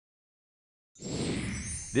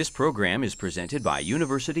This program is presented by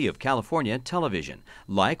University of California Television.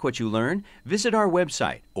 Like what you learn? Visit our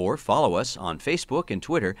website or follow us on Facebook and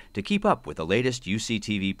Twitter to keep up with the latest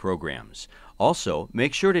UCTV programs. Also,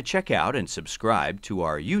 make sure to check out and subscribe to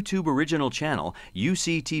our YouTube original channel,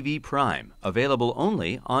 UCTV Prime, available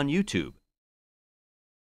only on YouTube.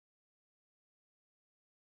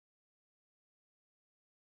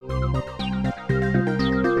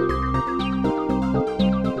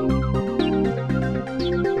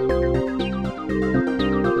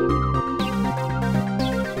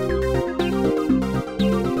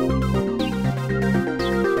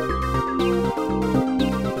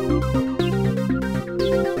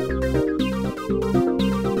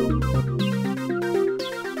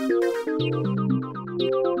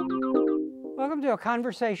 Welcome to A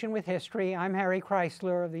Conversation with History. I'm Harry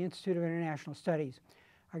Kreisler of the Institute of International Studies.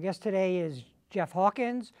 Our guest today is Jeff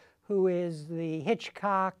Hawkins, who is the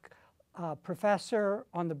Hitchcock professor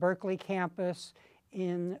on the Berkeley campus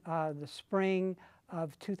in the spring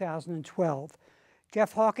of 2012.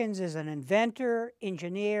 Jeff Hawkins is an inventor,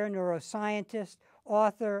 engineer, neuroscientist,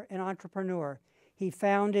 author, and entrepreneur. He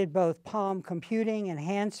founded both Palm Computing and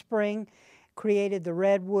Handspring, created the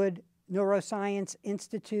Redwood Neuroscience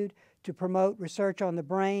Institute to promote research on the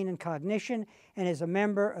brain and cognition, and is a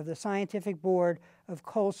member of the scientific board of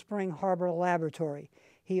Cold Spring Harbor Laboratory.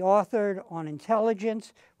 He authored on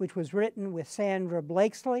intelligence, which was written with Sandra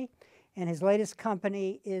Blakesley, and his latest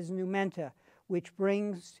company is Numenta, which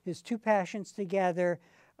brings his two passions together,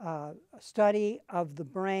 a study of the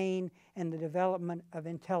brain and the development of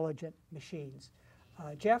intelligent machines.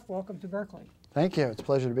 Jeff, welcome to Berkeley. Thank you. It's a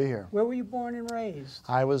pleasure to be here. Where were you born and raised?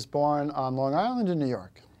 I was born on Long Island in New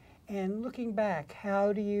York. And looking back,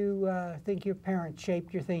 how do you think your parents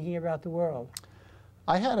shaped your thinking about the world?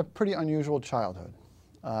 I had a pretty unusual childhood.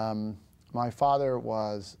 My father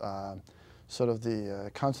was sort of the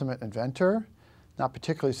consummate inventor, not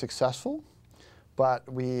particularly successful, but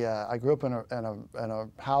I grew up in a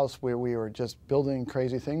house where we were just building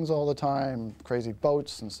crazy things all the time, crazy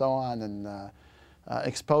boats and so on, and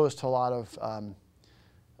exposed to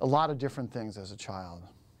a lot of different things as a child.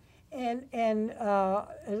 And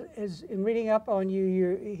as in reading up on you,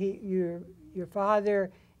 your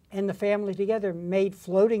father and the family together made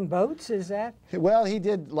floating boats, is that? Well, he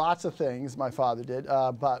did lots of things, my father did,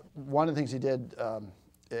 but one of the things he did,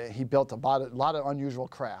 he built a lot of unusual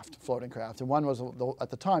craft, floating craft, and one was, at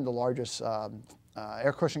the time, the largest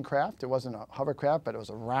air cushion craft. It wasn't a hovercraft, but it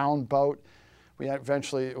was a round boat.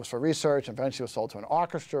 Eventually, it was for research, eventually it was sold to an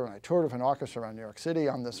orchestra, and I toured with an orchestra around New York City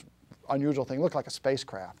on this unusual thing. It looked like a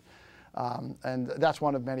spacecraft. And that's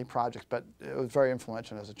one of many projects, but it was very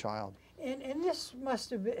influential as a child. And this must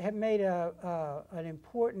have made an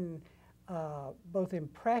important both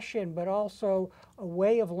impression, but also a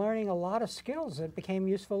way of learning a lot of skills that became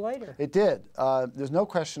useful later. It did. There's no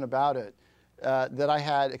question about it that I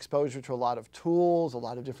had exposure to a lot of tools, a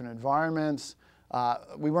lot of different environments.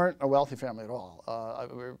 We weren't a wealthy family at all.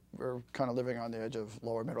 We were kind of living on the edge of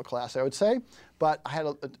lower middle class, I would say. But I had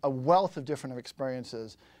a wealth of different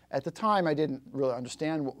experiences. At the time, I didn't really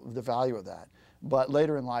understand the value of that. But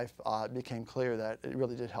later in life, it became clear that it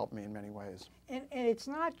really did help me in many ways. And it's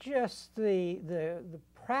not just the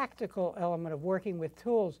practical element of working with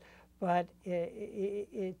tools, but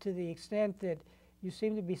to the extent that you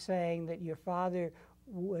seem to be saying that your father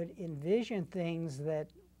would envision things that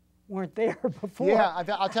weren't there before. Yeah,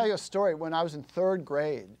 I'll tell you a story. When I was in third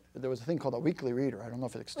grade, there was a thing called a weekly reader. I don't know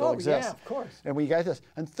if it still exists. Yeah, of course. And we got this.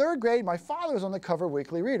 In third grade, my father was on the cover of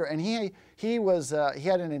Weekly Reader, and he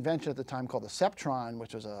had an invention at the time called the Septron,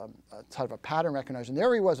 which was a sort of a pattern recognizer. And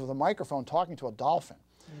there he was with a microphone talking to a dolphin.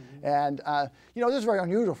 Mm-hmm. And you know, this is very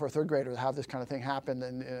unusual for a third grader to have this kind of thing happen.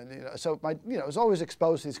 And you know, so I was always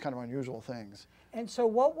exposed to these kind of unusual things. And so,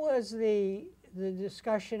 what was the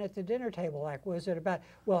discussion at the dinner table like? Was it about,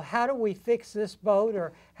 well, how do we fix this boat,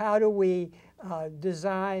 or how do we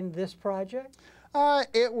design this project?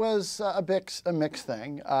 It was a mixed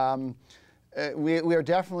thing. It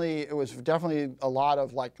was definitely a lot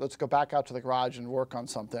of like, let's go back out to the garage and work on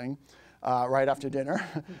something right after dinner.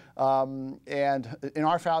 And in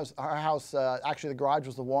our house, actually the garage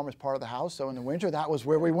was the warmest part of the house, so in the winter that was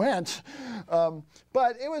where we went.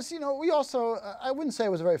 But it was, you know, we also, I wouldn't say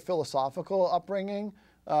it was a very philosophical upbringing.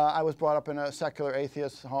 I was brought up in a secular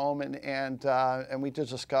atheist home, and we did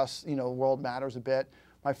discuss, you know, world matters a bit.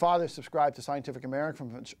 My father subscribed to Scientific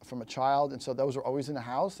American from a child, and so those were always in the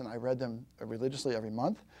house, and I read them religiously every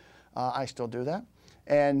month. I still do that.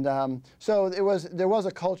 And so there was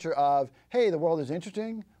a culture of, hey, the world is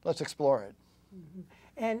interesting, let's explore it. Mm-hmm.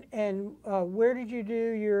 And where did you do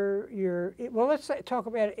your well, let's talk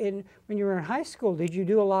about it when you were in high school. Did you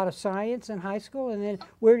do a lot of science in high school? And then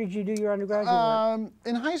where did you do your undergraduate work?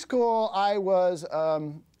 In high school, I was,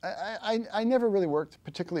 I never really worked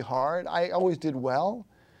particularly hard. I always did well.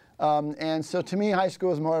 And so to me, high school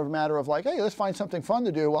was more of a matter of like, hey, let's find something fun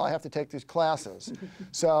to do while I have to take these classes.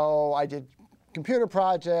 So I did computer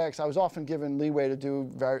projects. I was often given leeway to do,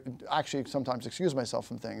 actually sometimes excuse myself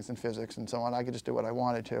from things in physics and so on. I could just do what I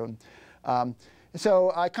wanted to.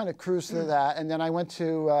 So I kind of cruised through that, and then I went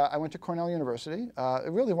to Cornell University.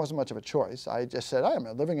 It really wasn't much of a choice. I just said, I'm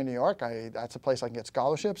living in New York. That's a place I can get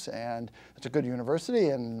scholarships, and it's a good university,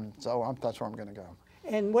 and so that's where I'm going to go.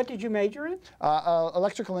 And what did you major in?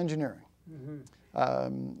 Electrical engineering,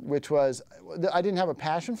 which was, I didn't have a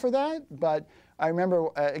passion for that, but I remember,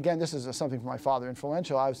 again, this is something from my father,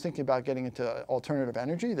 influential. I was thinking about getting into alternative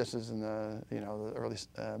energy. This is in the, the early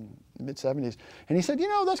mid-70s. And he said,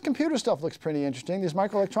 this computer stuff looks pretty interesting, these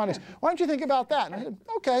microelectronics. Why don't you think about that? And I said,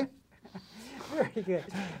 okay. Very good.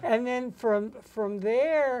 And then from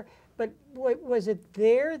there, but was it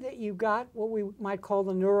there that you got what we might call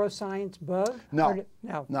the neuroscience bug? No.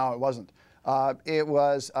 No. No, it wasn't. It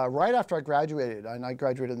was right after I graduated, and I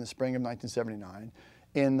graduated in the spring of 1979.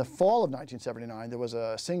 In the fall of 1979, there was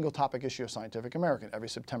a single topic issue of Scientific American, every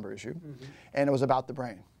September issue, and it was about the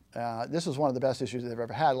brain. This was one of the best issues they've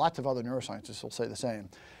ever had. Lots of other neuroscientists will say the same.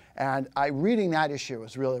 And reading that issue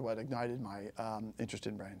was really what ignited my interest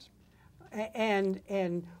in brains.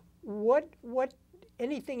 And what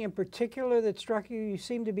anything in particular that struck you? You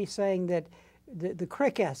seem to be saying that the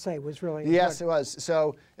Crick essay was really important. Yes, it was.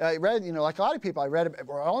 So I read, like a lot of people,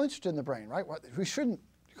 we're all interested in the brain, right?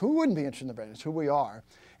 Who wouldn't be interested in the brain? It's who we are.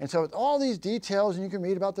 And so with all these details, and you can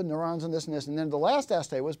read about the neurons and this and this. And then the last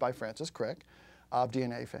essay was by Francis Crick of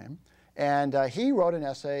DNA fame. And he wrote an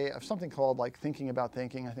essay of something called like Thinking About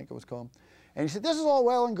Thinking, I think it was called. And he said, this is all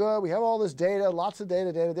well and good. We have all this data, lots of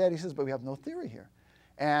data. He says, but we have no theory here.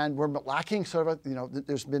 And we're lacking sort of,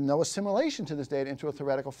 there's been no assimilation to this data into a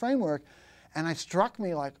theoretical framework. And it struck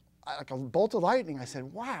me like a bolt of lightning. I said,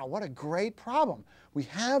 wow, what a great problem. We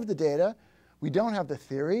have the data. We don't have the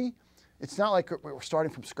theory. It's not like we're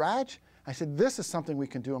starting from scratch. I said, this is something we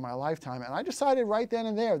can do in my lifetime. And I decided right then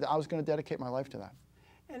and there that I was going to dedicate my life to that.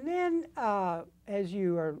 And then as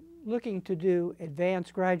you are looking to do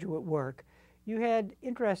advanced graduate work, you had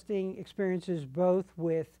interesting experiences both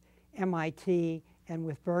with MIT and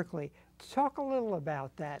with Berkeley. Talk a little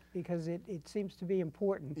about that, because it seems to be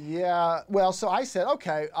important. Yeah, well, so I said,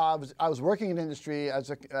 okay, I was working in industry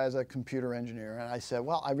as a computer engineer, and I said,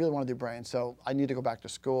 well, I really want to do brains, so I need to go back to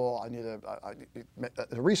school. I need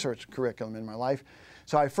a research curriculum in my life.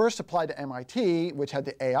 So I first applied to MIT, which had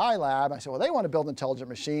the AI lab. I said, well, they want to build intelligent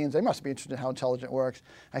machines. They must be interested in how intelligent works.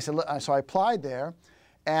 I said, so I applied there,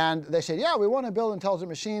 and they said, yeah, we want to build intelligent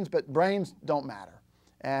machines, but brains don't matter.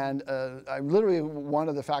 And one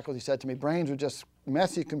of the faculty said to me, brains are just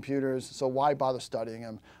messy computers, so why bother studying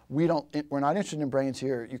them? We're not interested in brains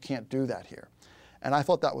here. You can't do that here. And I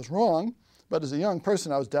thought that was wrong, but as a young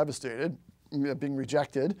person, I was devastated, being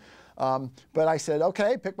rejected. But I said,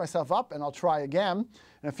 okay, pick myself up, and I'll try again.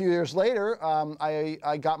 And a few years later,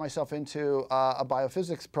 I got myself into a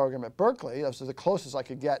biophysics program at Berkeley. This was the closest I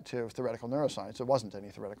could get to theoretical neuroscience. There wasn't any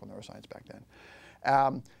theoretical neuroscience back then.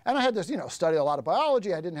 And I had to, study a lot of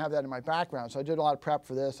biology. I didn't have that in my background, so I did a lot of prep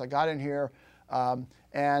for this. I got in here,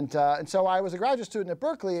 and so I was a graduate student at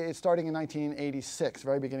Berkeley starting in 1986,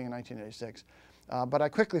 very beginning of 1986. But I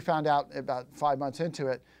quickly found out about 5 months into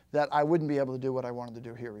it that I wouldn't be able to do what I wanted to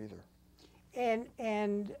do here either.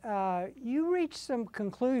 And you reached some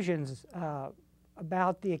conclusions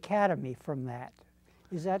about the academy from that.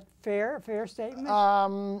 Is that a fair statement?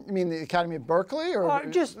 You mean the Academy of Berkeley? Or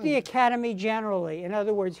just the academy generally. In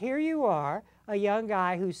other words, here you are, a young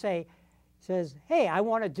guy who says, hey, I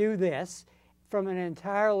want to do this from an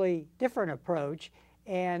entirely different approach,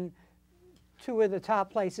 and two of the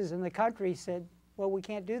top places in the country said, well, we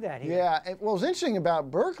can't do that here. Yeah, what was interesting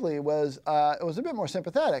about Berkeley was it was a bit more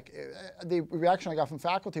sympathetic. The reaction I got from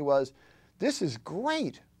faculty was, this is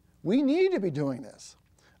great. We need to be doing this.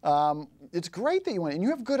 It's great that you went, and you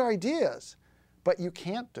have good ideas, but you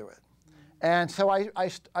can't do it. And so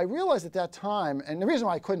I realized at that time, and the reason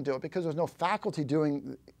why I couldn't do it, because there was no faculty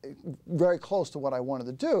doing very close to what I wanted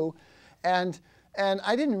to do, and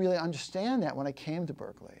I didn't really understand that when I came to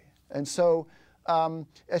Berkeley. And so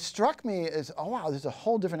it struck me as, oh wow, there's a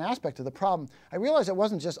whole different aspect to the problem. I realized it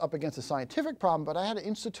wasn't just up against a scientific problem, but I had an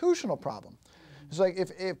institutional problem. It's like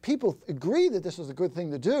if people agree that this is a good thing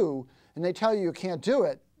to do, and they tell you you can't do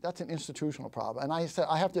it, that's an institutional problem. And I said,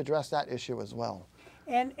 I have to address that issue as well.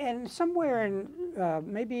 And somewhere in,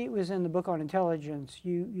 maybe it was in the book on intelligence,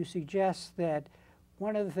 you suggest that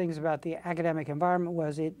one of the things about the academic environment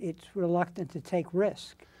was it's reluctant to take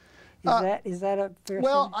risk. Is that a fair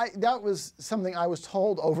statement? That was something I was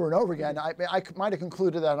told over and over again. I might have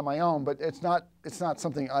concluded that on my own, but it's not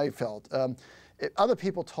something I felt. Other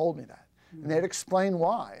people told me that, and they'd explain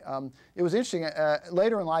why. It was interesting.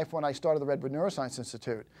 Later in life, when I started the Redwood Neuroscience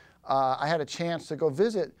Institute, I had a chance to go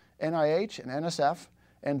visit NIH and NSF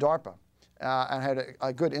and DARPA. And I had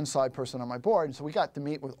a good inside person on my board, and so we got to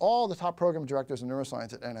meet with all the top program directors in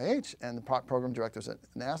neuroscience at NIH and the program directors at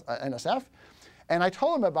NSF. And I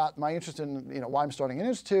told them about my interest in, why I'm starting an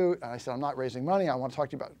institute. And I said, I'm not raising money. I want to talk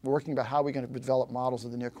to you about working about how we're going to develop models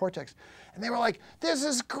of the neocortex. And they were like, this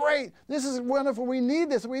is great. This is wonderful. We need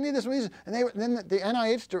this. We need this. We need this. And then the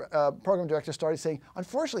NIH program director started saying,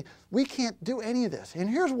 unfortunately, we can't do any of this. And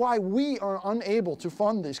here's why we are unable to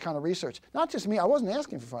fund this kind of research. Not just me. I wasn't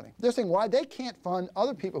asking for funding. They're saying why they can't fund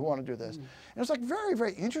other people who want to do this. And it was like very,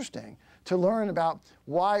 very interesting to learn about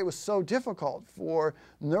why it was so difficult for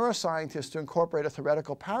neuroscientists to incorporate a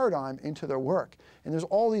theoretical paradigm into their work. And there's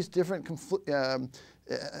all these different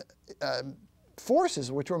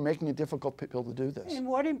forces which were making it difficult for people to do this. And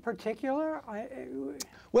what in particular?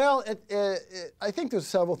 Well, I think there's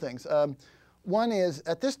several things. One is,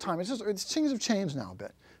 at this time, things have changed now a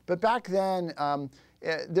bit. But back then,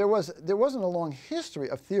 there wasn't a long history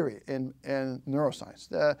of theory in neuroscience.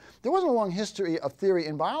 There wasn't a long history of theory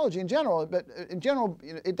in biology in general, but in general,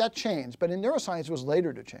 that changed. But in neuroscience, it was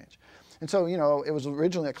later to change. And so, it was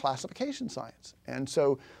originally a classification science. And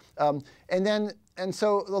so,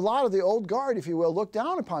 so a lot of the old guard, if you will, looked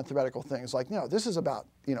down upon theoretical things like, this is about,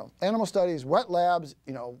 animal studies, wet labs,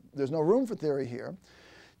 there's no room for theory here.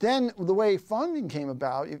 Then the way funding came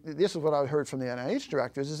about, this is what I heard from the NIH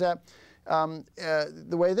directors, is that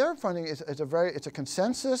the way they're funding is it's a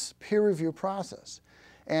consensus peer review process.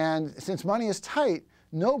 And since money is tight,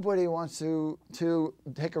 nobody wants to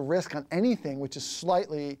take a risk on anything which is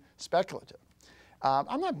slightly speculative.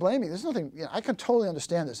 I'm not blaming. There's nothing. I can totally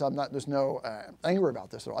understand this. There's no anger about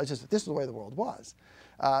this at all. It's just that this is the way the world was.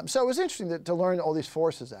 So it was interesting to learn all these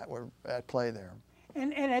forces that were at play there.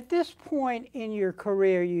 And at this point in your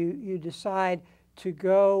career, you decide to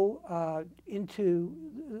go into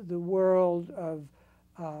the world of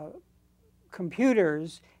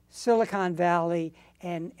computers, Silicon Valley,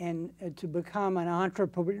 and to become an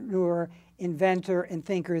entrepreneur, inventor, and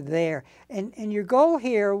thinker there. And your goal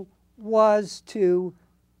here was to,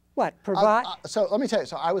 what, provide? So let me tell you.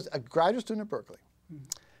 So I was a graduate student at Berkeley.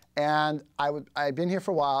 And I'd been here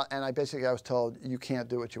for a while, and I was told, you can't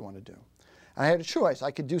do what you want to do. And I had a choice.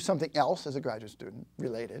 I could do something else as a graduate student,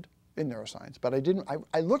 related, in neuroscience. But I didn't.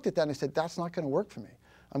 I looked at that and I said, that's not going to work for me.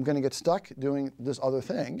 I'm going to get stuck doing this other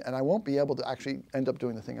thing, and I won't be able to actually end up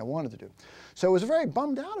doing the thing I wanted to do. So I was very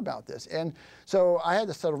bummed out about this. And so I had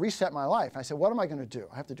to sort of reset my life. I said, what am I going to do?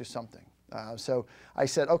 I have to do something. So I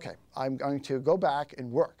said, OK, I'm going to go back and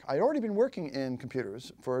work. I'd already been working in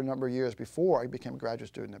computers for a number of years before I became a graduate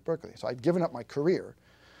student at Berkeley. So I'd given up my career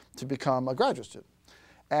to become a graduate student.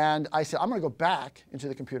 And I said, I'm going to go back into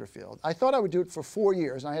the computer field. I thought I would do it for 4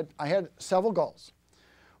 years, and I had several goals.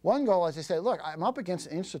 One goal is to say, look, I'm up against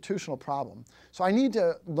an institutional problem, so I need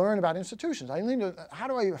to learn about institutions. I need to, how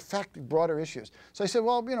do I affect broader issues? So I said,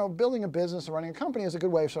 well, building a business or running a company is a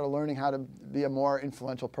good way of sort of learning how to be a more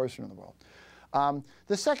influential person in the world.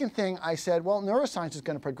 The second thing I said, well, neuroscience is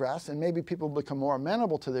going to progress, and maybe people will become more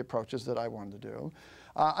amenable to the approaches that I wanted to do.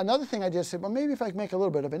 Another thing I just said, well, maybe if I can make a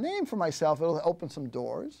little bit of a name for myself, it'll open some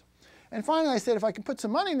doors. And finally, I said, if I can put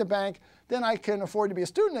some money in the bank, then I can afford to be a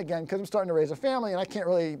student again, because I'm starting to raise a family, and I can't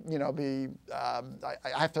really, I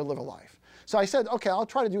have to live a life. So I said, OK, I'll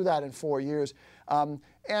try to do that in 4 years.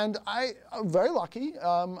 And I'm very lucky.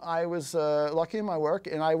 I was lucky in my work,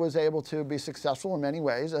 and I was able to be successful in many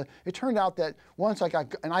ways. It turned out that once I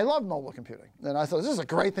got, and I love mobile computing, and I thought, this is a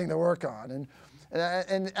great thing to work on.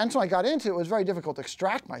 And so I got into it, it was very difficult to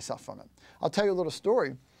extract myself from it. I'll tell you a little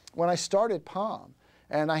story. When I started Palm,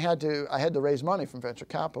 and I had to raise money from venture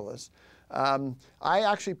capitalists, I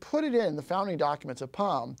actually put it in the founding documents of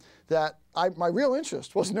Palm that my real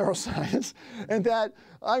interest was neuroscience, and that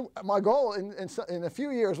my goal in a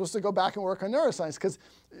few years was to go back and work on neuroscience, because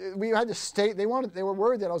we had to state, they were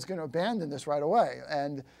worried that I was going to abandon this right away.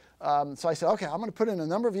 And so I said, OK, I'm going to put in a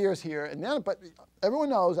number of years here, and then, but everyone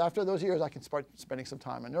knows after those years I can start spending some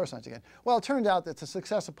time on neuroscience again. Well, it turned out that the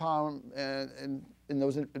success of Palm and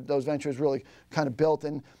those ventures really kind of built,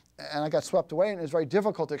 and I got swept away, and it was very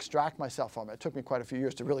difficult to extract myself from it. It took me quite a few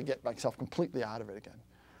years to really get myself completely out of it again.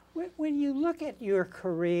 When you look at your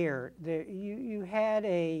career, you had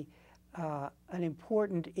a an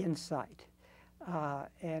important insight.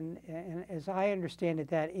 And as I understand it,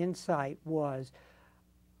 that insight was,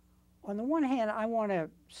 on the one hand, I want to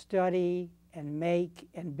study and make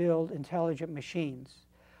and build intelligent machines.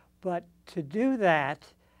 But to do that,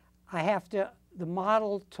 the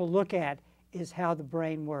model to look at is how the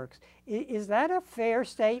brain works. Is that a fair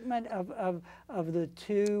statement of the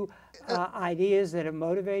two ideas that have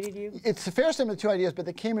motivated you? It's a fair statement of two ideas, but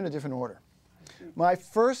they came in a different order. My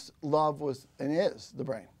first love was, and is, the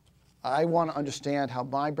brain. I want to understand how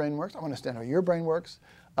my brain works. I want to understand how your brain works.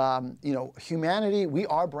 You know, humanity, we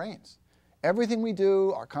are brains. Everything we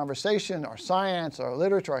do, our conversation, our science, our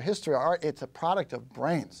literature, our history, our art, it's a product of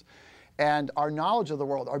brains. And our knowledge of the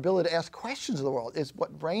world, our ability to ask questions of the world is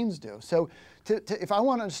what brains do. So if I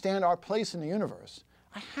want to understand our place in the universe,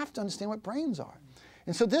 I have to understand what brains are.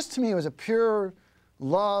 And so this to me was a pure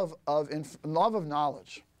love of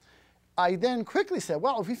knowledge. I then quickly said,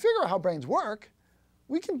 well, if we figure out how brains work,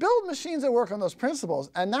 we can build machines that work on those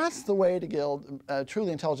principles, and that's the way to build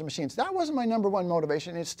truly intelligent machines. That wasn't my #1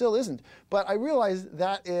 motivation, and it still isn't. But I realized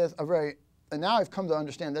that is and now I've come to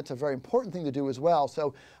understand that's a very important thing to do as well.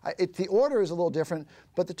 So the order is a little different,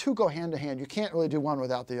 but the two go hand in hand. You can't really do one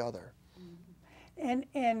without the other. And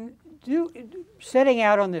setting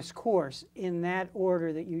out on this course in that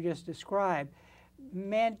order that you just described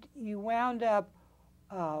meant you wound up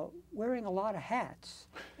wearing a lot of hats.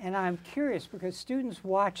 And I'm curious, because students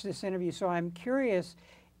watch this interview, so I'm curious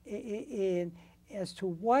as to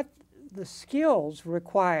what the skills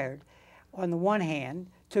required, on the one hand,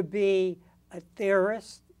 to be a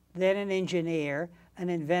theorist, then an engineer, an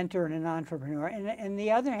inventor, and an entrepreneur, and on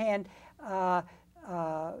the other hand,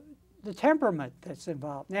 the temperament that's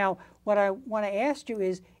involved. Now, what I want to ask you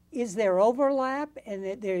is there overlap, and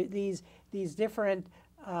that these different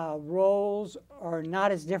roles are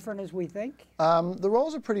not as different as we think? The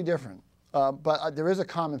roles are pretty different, but there is a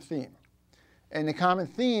common theme. And the common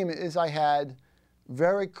theme is I had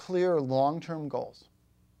very clear long-term goals,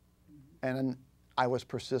 and I was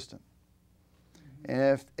persistent.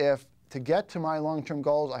 And if to get to my long-term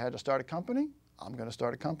goals I had to start a company, I'm going to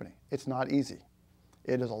start a company. It's not easy.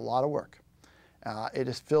 It is a lot of work. It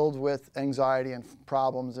is filled with anxiety and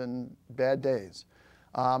problems and bad days.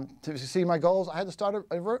 To see my goals, I had to start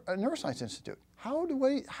a neuroscience institute. How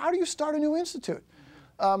do you start a new institute?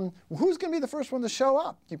 Who's going to be the first one to show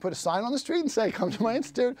up? You put a sign on the street and say, "Come to my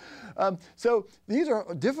institute." So these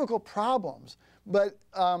are difficult problems. But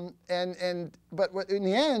in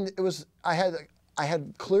the end, it was I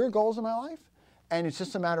had clear goals in my life, and it's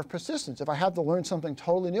just a matter of persistence. If I had to learn something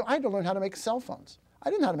totally new, I had to learn how to make cell phones. I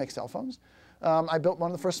didn't know how to make cell phones. I built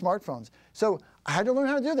one of the first smartphones. So I had to learn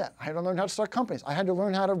how to do that. I had to learn how to start companies. I had to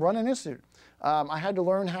learn how to run an institute. I had to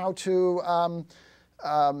learn how to,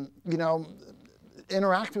 you know,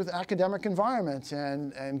 interact with academic environments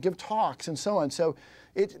and give talks and so on. So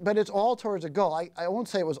but it's all towards a goal. I won't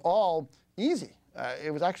say it was all easy.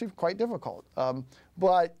 It was actually quite difficult.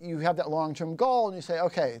 But you have that long-term goal, and you say,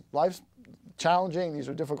 okay, life's challenging. These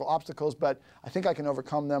are difficult obstacles, but I think I can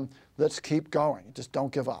overcome them. Let's keep going. Just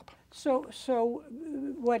don't give up. So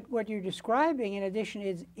what you're describing, in addition,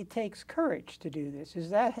 is it takes courage to do this. Is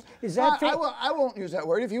that I won't use that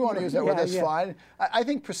word. If you want to use that word, that's fine. I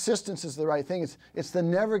think persistence is the right thing. It's the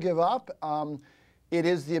never give up. It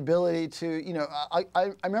is the ability to, you know,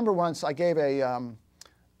 I remember once I gave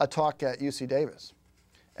a talk at UC Davis,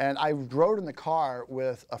 and I rode in the car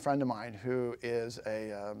with a friend of mine who is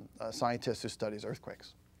a scientist who studies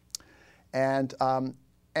earthquakes,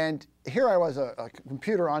 and here I was, a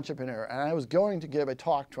computer entrepreneur, and I was going to give a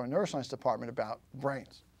talk to our neuroscience department about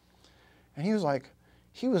brains. And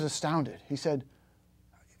he was astounded. He said,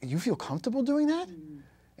 "You feel comfortable doing that?"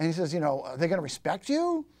 And he says, "You know, are they going to respect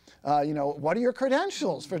you? You know, what are your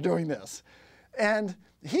credentials for doing this?" And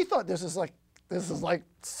he thought this is like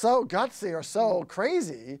so gutsy or so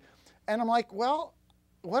crazy. And I'm like, well,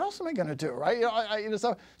 what else am I going to do, right? You know,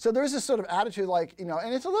 so there's this sort of attitude, like, you know,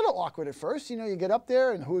 and it's a little awkward at first. You know, you get up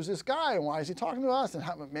there, and who's this guy, and why is he talking to us,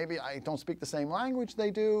 and maybe I don't speak the same language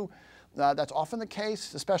they do. That's often the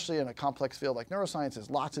case, especially in a complex field like neuroscience.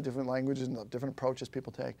 There's lots of different languages and different approaches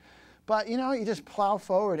people take. But, you know, you just plow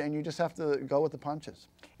forward, and you just have to go with the punches.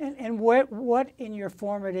 And what in your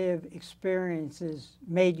formative experiences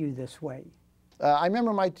made you this way? I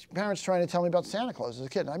remember my parents trying to tell me about Santa Claus as a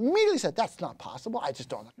kid, and I immediately said, "That's not possible. I just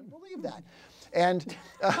don't believe that." And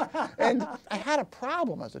I had a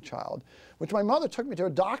problem as a child, which my mother took me to a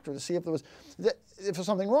doctor to see if there was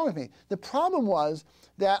something wrong with me. The problem was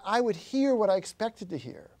that I would hear what I expected to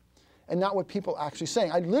hear, and not what people actually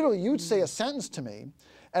saying. You'd say a sentence to me,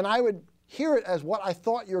 and I would hear it as what I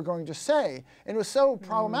thought you were going to say. And it was so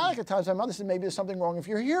problematic at times. My mother said, maybe there's something wrong with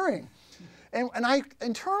your hearing. And I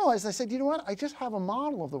internalized, I said, you know what, I just have a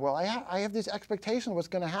model of the world. I have this expectation of what's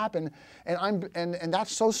going to happen, and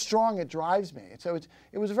that's so strong it drives me. So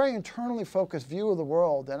it was a very internally focused view of the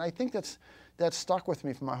world, and I think that's stuck with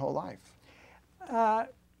me for my whole life.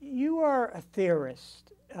 You are a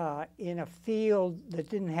theorist in a field that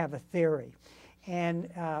didn't have a theory. And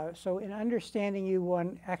so in understanding you,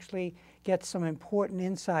 one actually gets some important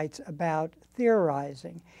insights about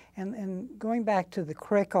theorizing. And going back to the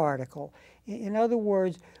Crick article, in other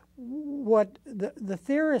words, what the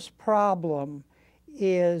theorist problem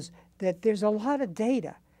is that there's a lot of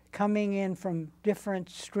data coming in from different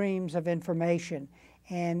streams of information.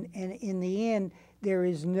 And in the end, there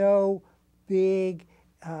is no big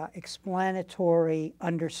explanatory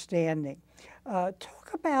understanding.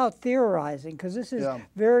 Talk about theorizing, because this is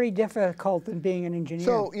very difficult in being an engineer.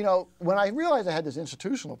 So, you know, when I realized I had this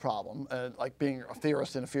institutional problem, like being a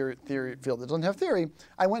theorist in a theory field that doesn't have theory,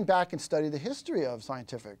 I went back and studied the history of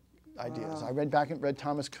scientific ideas. I read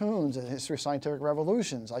Thomas Kuhn's History of Scientific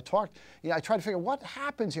Revolutions. I tried to figure what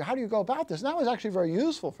happens here, how do you go about this? And that was actually very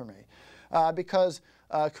useful for me, because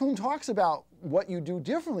Kuhn talks about what you do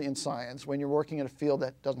differently in science when you're working in a field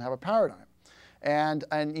that doesn't have a paradigm. And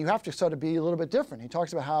you have to sort of be a little bit different. He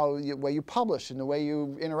talks about how the way you publish and the way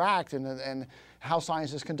you interact and how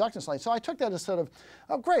science is conducted. So I took that as sort of,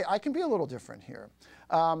 oh great, I can be a little different here.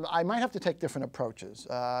 I might have to take different approaches.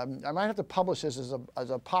 I might have to publish this as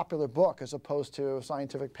a popular book as opposed to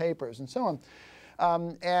scientific papers and so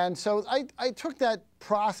on. And so I took that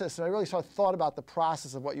process and I really sort of thought about the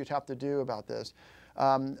process of what you'd have to do about this.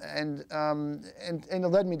 And it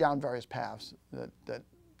led me down various paths that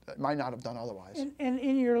might not have done otherwise. And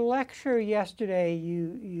in your lecture yesterday,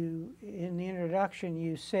 you in the introduction,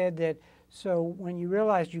 you said that so when you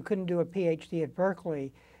realized you couldn't do a PhD at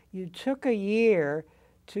Berkeley, you took a year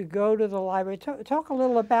to go to the library. Talk a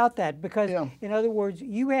little about that, because in other words,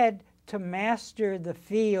 you had to master the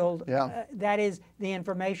field, that is the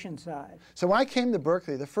information side. So when I came to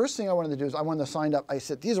Berkeley, the first thing I wanted to do is I wanted to sign up. I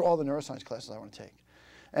said, these are all the neuroscience classes I want to take.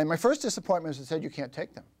 And my first disappointment was it said, you can't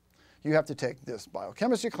take them. You have to take this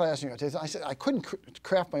biochemistry class. And you have to take this. I said, I couldn't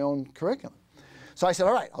craft my own curriculum. So I said,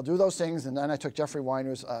 all right, I'll do those things. And then I took Jeffrey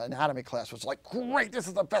Weiner's anatomy class, which was like, great, this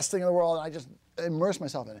is the best thing in the world. And I just immersed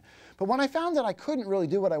myself in it. But when I found that I couldn't really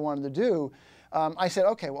do what I wanted to do, I said,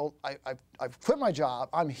 okay, well, I've quit my job.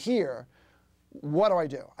 I'm here. What do I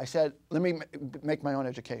do? I said, let me make my own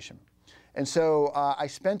education. And so I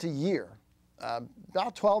spent a year,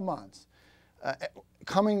 about 12 months, I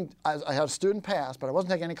had a student pass, but I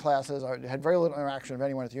wasn't taking any classes. I had very little interaction with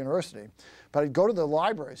anyone at the university. But I'd go to the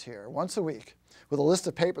libraries here once a week with a list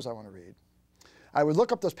of papers I want to read. I would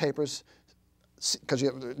look up those papers, because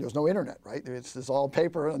there's no internet, right? It's all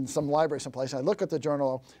paper in some library someplace. And I look at the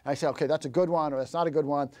journal, and I say, okay, that's a good one, or that's not a good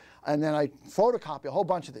one. And then I photocopy a whole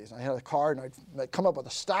bunch of these. I had a card, and I'd come up with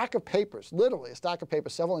a stack of papers, literally a stack of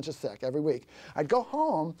papers, several inches thick every week. I'd go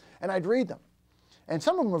home, and I'd read them. And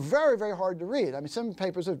some of them were very, very hard to read. I mean, some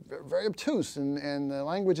papers are very obtuse, and the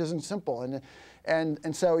language isn't simple.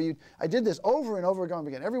 And so I did this over and over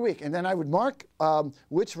again every week. And then I would mark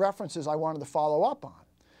which references I wanted to follow up on.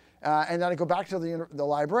 And then I'd go back to the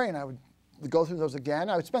library, and I would go through those again.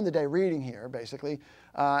 I would spend the day reading here, basically.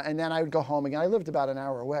 And then I would go home again. I lived about an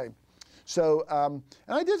hour away. So, and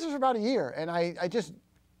I did this for about a year. And I just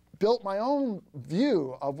built my own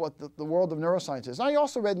view of what the world of neuroscience is. I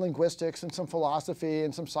also read linguistics and some philosophy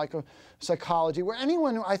and some psychology, where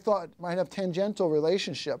anyone who I thought might have tangential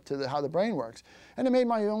relationship to how the brain works. And I made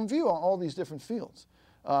my own view on all these different fields.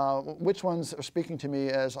 Which ones are speaking to me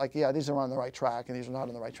as like, yeah, these are on the right track and these are not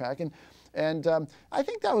on the right track. And I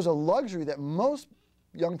think that was a luxury that most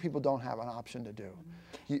young people don't have an option to do.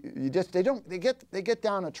 They get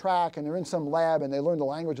down a track and they're in some lab and they learn the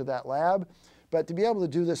language of that lab. But to be able to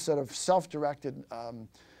do this sort of self-directed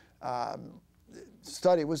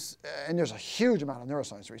study was, and there's a huge amount of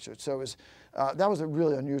neuroscience research, so that was a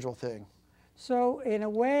really unusual thing. So in a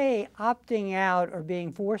way, opting out or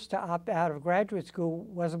being forced to opt out of graduate school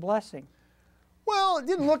was a blessing. Well, it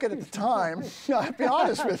didn't look it at the time, I'll be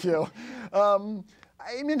honest with you.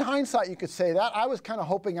 In hindsight, you could say that. I was kind of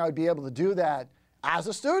hoping I would be able to do that as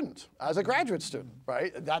a student, as a graduate student,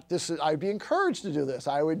 right? I'd be encouraged to do this.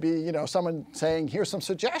 I would be, someone saying, here's some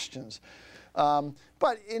suggestions.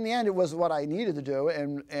 But in the end, it was what I needed to do,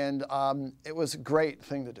 and it was a great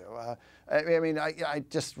thing to do. I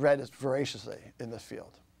just read it voraciously in this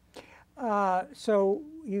field. So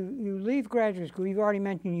you leave graduate school. You've already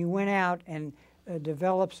mentioned you went out and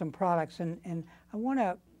developed some products, and I want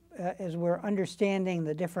to as we're understanding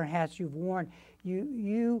the different hats you've worn,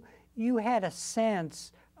 you had a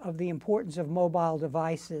sense of the importance of mobile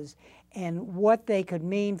devices and what they could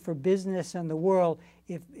mean for business and the world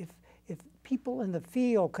if people in the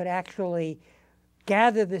field could actually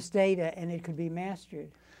gather this data and it could be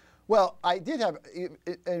mastered. Well, I did have, in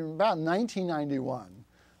about 1991,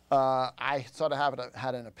 I sort of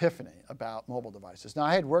had an epiphany about mobile devices. Now,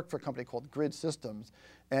 I had worked for a company called Grid Systems,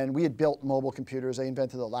 and we had built mobile computers. They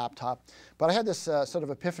invented the laptop. But I had this sort of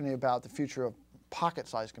epiphany about the future of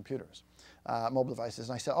pocket-sized computers, mobile devices.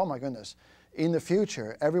 And I said, oh, my goodness, in the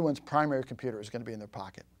future, everyone's primary computer is going to be in their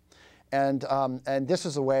pocket. And this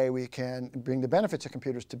is a way we can bring the benefits of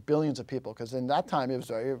computers to billions of people, because in that time it was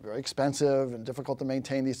very, very expensive and difficult to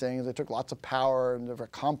maintain these things. They took lots of power and they were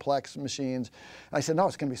complex machines. And I said, no,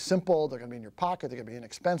 it's going to be simple. They're going to be in your pocket. They're going to be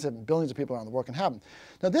inexpensive, and billions of people around the world can have them.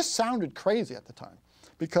 Now, this sounded crazy at the time,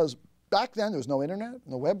 because back then there was no internet,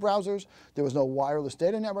 no web browsers, there was no wireless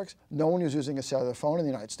data networks. No one was using a cellular phone in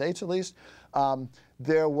the United States, at least.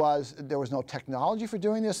 There was no technology for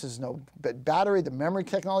doing this. There's no battery. The memory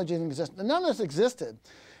technology didn't exist. None of this existed.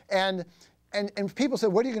 And people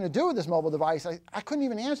said, what are you going to do with this mobile device? I couldn't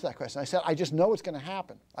even answer that question. I said, I just know it's going to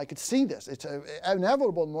happen. I could see this. It's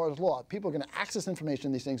inevitable in Moore's law. People are going to access information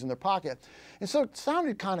in these things in their pocket. And so it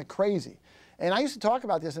sounded kind of crazy. And I used to talk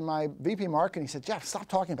about this in my VP marketing. He said, Jeff, stop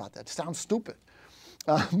talking about that. It sounds stupid.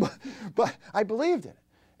 But I believed it.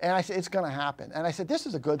 And I said, it's going to happen. And I said, this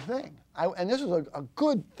is a good thing. And this is a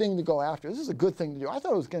good thing to go after. This is a good thing to do. I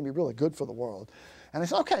thought it was going to be really good for the world. And I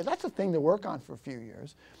said, OK, that's a thing to work on for a few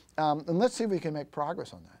years. And let's see if we can make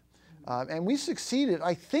progress on that. And we succeeded.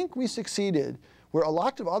 I think we succeeded where a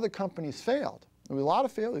lot of other companies failed. There were a lot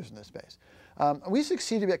of failures in this space. We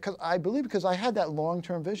succeeded because I believe because I had that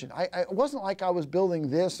long-term vision. It wasn't like I was building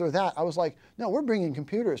this or that. I was like, no, we're bringing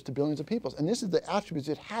computers to billions of people, and this is the attributes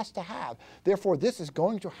it has to have. Therefore, this is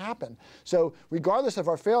going to happen. So regardless of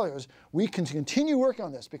our failures, we can continue working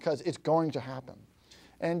on this because it's going to happen.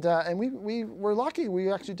 And we were lucky.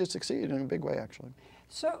 We actually did succeed in a big way, actually.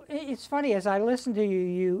 So it's funny, as I listen to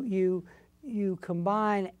you, you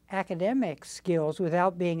combine academic skills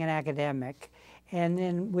without being an academic, and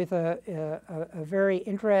then with a very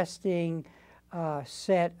interesting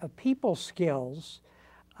set of people skills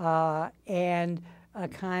and a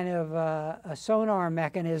kind of a sonar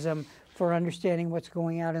mechanism for understanding what's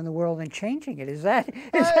going out in the world and changing it. Is that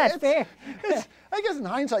fair? I guess in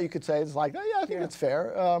hindsight you could say it's like, oh, yeah, I think it's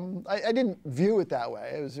fair. I didn't view it that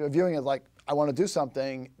way. I was viewing it like, I want to do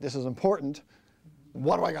something. This is important.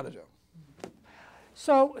 What do I got to do?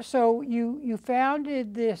 So you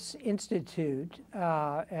founded this institute,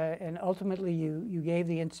 and ultimately you gave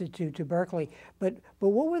the institute to Berkeley. But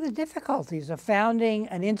what were the difficulties of founding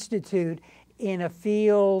an institute in a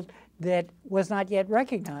field that was not yet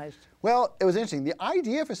recognized? Well, it was interesting. The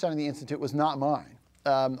idea for starting the institute was not mine.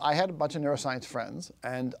 I had a bunch of neuroscience friends,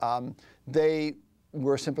 and they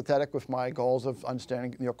were sympathetic with my goals of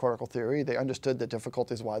understanding neocortical theory. They understood the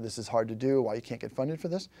difficulties, why this is hard to do, why you can't get funded for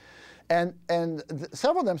this. And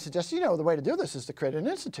several of them suggested, you know, the way to do this is to create an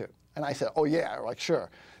institute. And I said, oh yeah, like sure,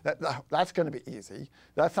 that's going to be easy.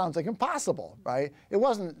 That sounds like impossible, right? It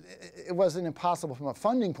wasn't impossible from a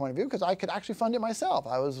funding point of view because I could actually fund it myself.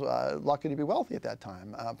 I was lucky to be wealthy at that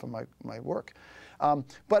time from my work.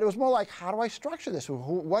 But it was more like, how do I structure this?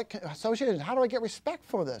 What associations? How do I get respect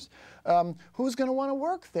for this? Who's going to want to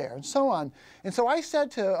work there? And so on. And so I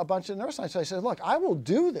said to a bunch of neuroscientists, I said, look, I will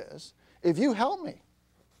do this if you help me.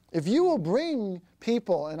 If you will bring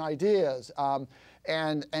people and ideas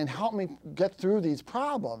and help me get through these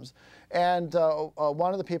problems. And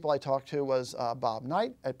one of the people I talked to was Bob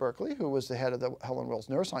Knight at Berkeley, who was the head of the Helen Wills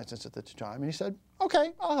Neuroscience Institute at the time. And he said,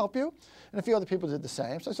 OK, I'll help you. And a few other people did the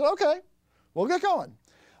same. So I said, OK. We'll get going.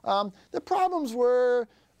 The problems were,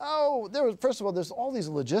 first of all, there's all these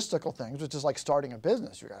logistical things, which is like starting a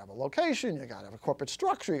business. You got to have a location, you got to have a corporate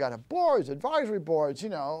structure, you got to have boards, advisory boards, you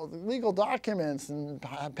know, legal documents, and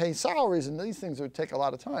pay salaries, and these things would take a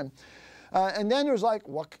lot of time. And then there's like,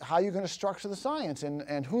 how are you going to structure the science,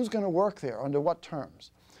 and who's going to work there, under what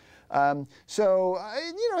terms? You know,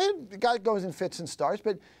 it goes in fits and starts.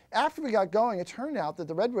 But after we got going, it turned out that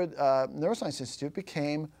the Redwood Neuroscience Institute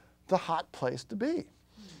became the hot place to be.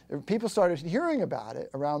 People started hearing about it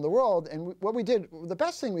around the world, and what we did, the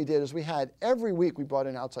best thing we did is every week we brought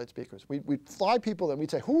in outside speakers. We'd fly people and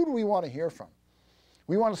we'd say, who do we want to hear from?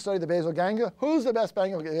 We want to study the basal ganglia. Who's the best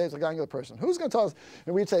basal ganglia person? Who's going to tell us?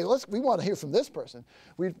 And we'd say, we want to hear from this person.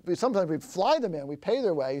 Sometimes we'd fly them in, we'd pay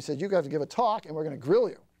their way. He said, you have to give a talk and we're going to grill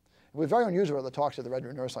you. It was very unusual to talk to the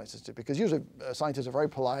Redwood Neuroscience Institute because usually scientists are very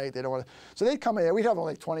polite. They don't want to. So they'd come in there. We'd have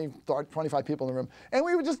like 20, 25 people in the room, and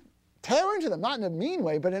we would just tear into them, not in a mean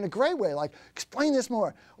way, but in a great way, like, explain this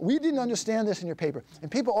more. We didn't understand this in your paper. And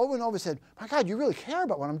people over and over said, my God, you really care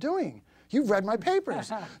about what I'm doing. You've read my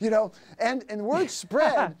papers, you know. And word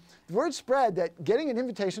spread, word spread that getting an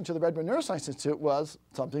invitation to the Redwood Neuroscience Institute was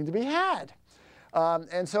something to be had.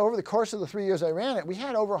 And so over the course of the 3 years I ran it, we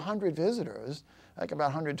had over 100 visitors, like about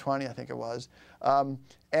 120, I think it was.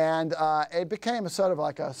 It became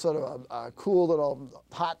a cool little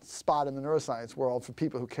hot spot in the neuroscience world for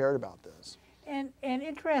people who cared about this. And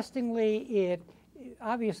interestingly,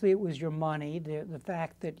 obviously it was your money, the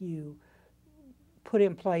fact that you put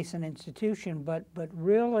in place an institution, but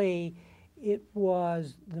really it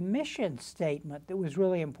was the mission statement that was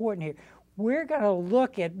really important here. We're going to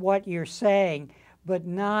look at what you're saying, but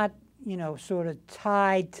not, you know, sort of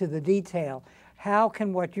tied to the detail. How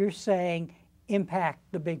can what you're saying impact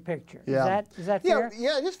the big picture? Yeah. Is that fair?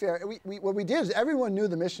 Yeah, it is fair. What we did is everyone knew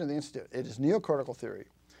the mission of the Institute. It is neocortical theory.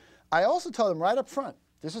 I also told them right up front,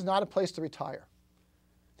 this is not a place to retire.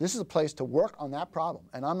 This is a place to work on that problem.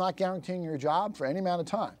 And I'm not guaranteeing your job for any amount of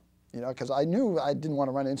time, you know, because I knew I didn't want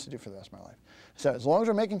to run an institute for the rest of my life. So as long as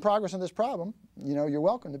we're making progress on this problem, you know, you're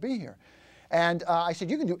welcome to be here. And I said,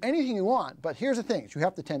 you can do anything you want, but here's the thing. You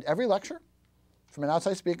have to attend every lecture from an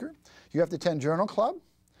outside speaker. You have to attend journal club,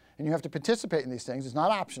 and you have to participate in these things. It's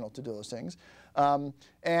not optional to do those things. You know,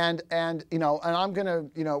 and I'm going to,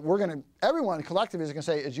 you know, everyone collectively is going to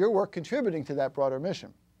say, is your work contributing to that broader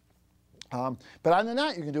mission? But other than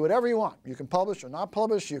that, you can do whatever you want. You can publish or not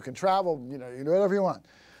publish. You can travel. You know, you can do whatever you want.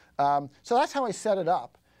 So that's how I set it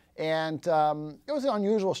up. And it was an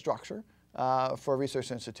unusual structure for a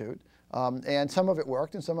research institute. And some of it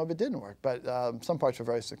worked and some of it didn't work. But some parts were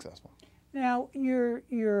very successful. Now,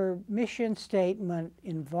 your mission statement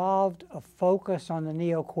involved a focus on the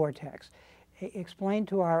neocortex. Explain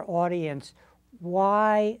to our audience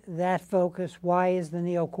why that focus, why is the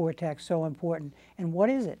neocortex so important, and what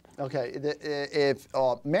is it? Okay, if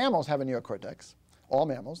mammals have a neocortex, all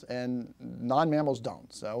mammals, and non-mammals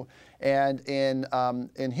don't. So, and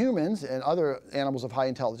in humans and other animals of high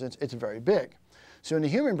intelligence, it's very big. So in the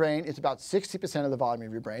human brain, it's about 60% of the volume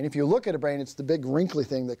of your brain. If you look at a brain, it's the big wrinkly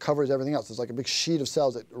thing that covers everything else. It's like a big sheet of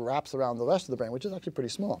cells that wraps around the rest of the brain, which is actually pretty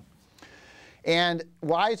small. And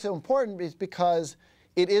why it's so important is because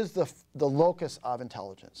it is the locus of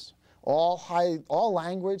intelligence. All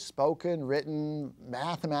language, spoken, written,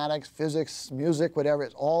 mathematics, physics, music, whatever,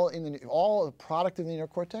 it's all a product of the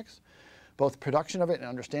neocortex. Both production of it and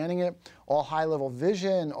understanding it, all high-level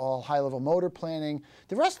vision, all high-level motor planning.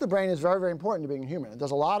 The rest of the brain is very, very important to being human. It does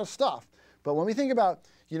a lot of stuff. But when we think about,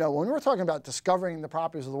 you know, when we're talking about discovering the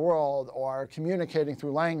properties of the world or communicating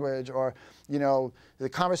through language or, you know, the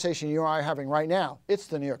conversation you and I are having right now, it's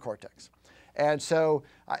the neocortex. And so,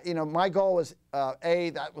 you know, my goal was,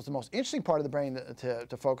 that was the most interesting part of the brain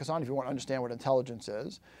to focus on if you want to understand what intelligence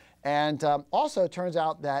is. And also, it turns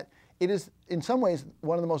out that it is, in some ways,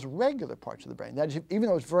 one of the most regular parts of the brain. That is, even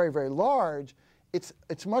though it's very, very large, it's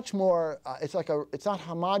much more, it's not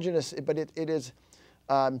homogeneous, but it is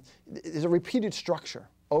a repeated structure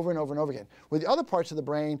over and over and over again. Where the other parts of the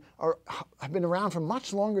brain have been around for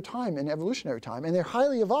much longer time in evolutionary time, and they're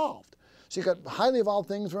highly evolved. So you've got highly evolved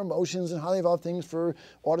things for emotions and highly evolved things for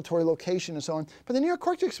auditory location and so on. But the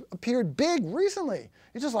neocortex appeared big recently.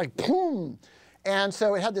 It's just like, boom. And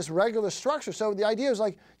so it had this regular structure. So the idea is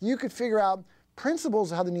like you could figure out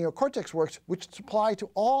principles of how the neocortex works, which apply to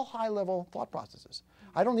all high-level thought processes.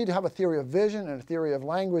 I don't need to have a theory of vision and a theory of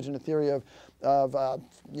language and a theory of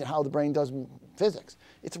you know, how the brain does physics.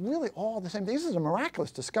 It's really all the same thing. This is a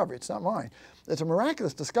miraculous discovery. It's not mine. It's a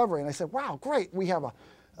miraculous discovery. And I said, wow, great. We have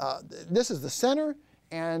this is the center.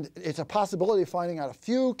 And it's a possibility of finding out a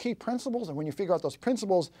few key principles. And when you figure out those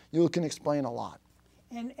principles, you can explain a lot.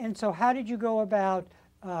 And so how did you go about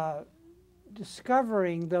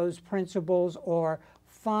discovering those principles or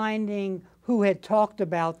finding who had talked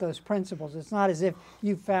about those principles? It's not as if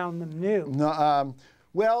you found them new. No,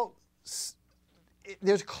 well,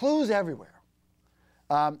 there's clues everywhere.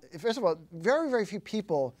 First of all, very, very few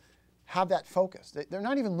people have that focus. They're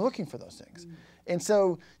not even looking for those things. And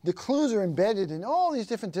so the clues are embedded in all these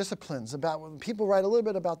different disciplines about when people write a little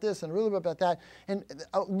bit about this and a little bit about that. And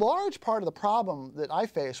a large part of the problem that I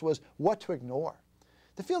faced was what to ignore.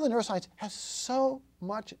 The field of neuroscience has so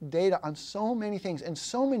much data on so many things and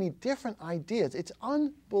so many different ideas. It's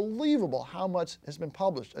unbelievable how much has been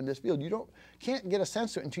published in this field. You can't get a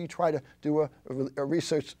sense of it until you try to do a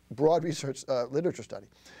broad research literature study.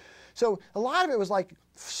 So a lot of it was like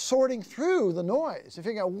sorting through the noise and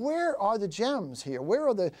figuring out where are the gems here, where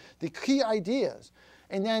are the key ideas.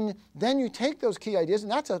 And then you take those key ideas,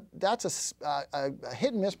 and that's a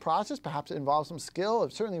hit and miss process. Perhaps it involves some skill.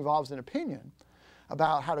 It certainly involves an opinion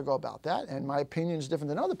about how to go about that. And my opinion is different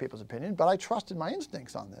than other people's opinion, but I trusted my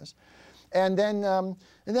instincts on this. And then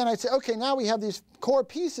I'd say, okay, now we have these core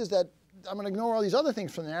pieces that I'm going to ignore all these other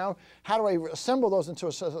things for now. How do I assemble those into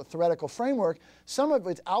a sort of theoretical framework? Some of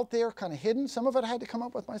it's out there, kind of hidden. Some of it I had to come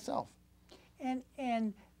up with myself.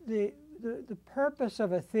 And the purpose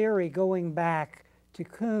of a theory, going back to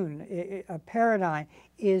Kuhn, a paradigm,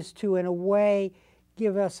 is to, in a way,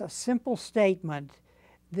 give us a simple statement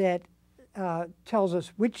that tells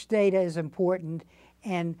us which data is important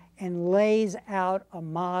and lays out a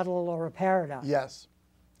model or a paradigm. Yes,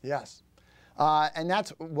 yes. And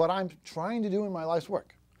that's what I'm trying to do in my life's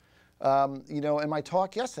work. You know, in my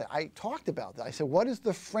talk yesterday, I talked about that. I said, what is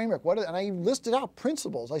the framework? And I listed out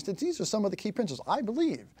principles. I said, these are some of the key principles, I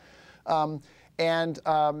believe.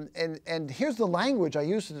 And here's the language I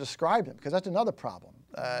use to describe them, because that's another problem,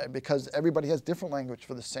 because everybody has different language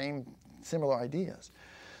for the same similar ideas.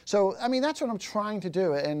 So, I mean, that's what I'm trying to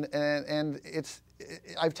do, and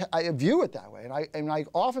I view it that way. And I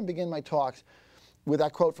often begin my talks with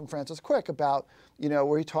that quote from Francis Crick about, you know,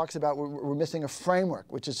 where he talks about we're missing a framework,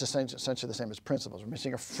 which is essentially the same as principles. We're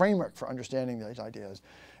missing a framework for understanding these ideas.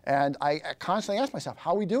 And I constantly ask myself,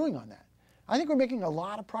 how are we doing on that? I think we're making a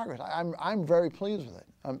lot of progress. I'm very pleased with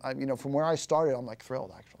it. You know, from where I started, I'm like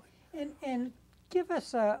thrilled, actually. And give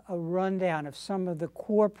us a rundown of some of the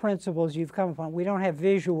core principles you've come upon. We don't have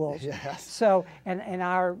visuals. Yes. So, and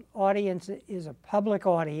our audience is a public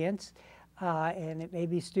audience, and it may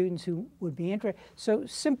be students who would be interested. So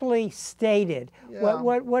simply stated, yeah.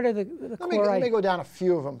 what are the core ideas? Let me go down a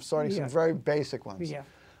few of them, starting some very basic ones. Yeah.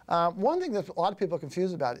 One thing that a lot of people are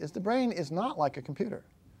confused about is the brain is not like a computer.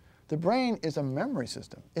 The brain is a memory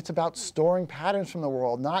system. It's about storing patterns from the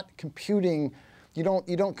world, not computing. You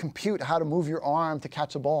don't compute how to move your arm to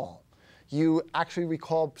catch a ball. You actually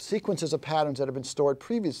recall sequences of patterns that have been stored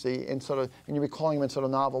previously and you're recalling them in sort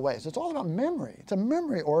of novel ways. It's all about memory. It's a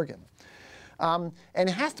memory organ. And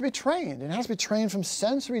it has to be trained. It has to be trained from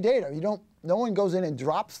sensory data. No one goes in and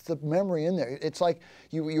drops the memory in there. It's like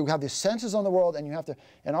you have these senses on the world, and you have to.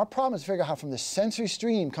 And our problem is to figure out how, from the sensory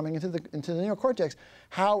stream coming into the neocortex,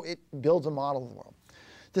 how it builds a model of the world.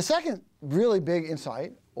 The second really big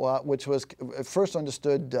insight, which was first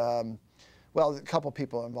understood, well, a couple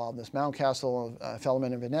people involved in this, Mountcastle,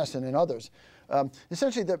 Fellman, and Van Essen, and others.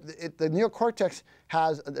 Essentially, the neocortex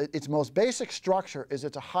has its most basic structure is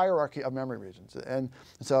it's a hierarchy of memory regions. And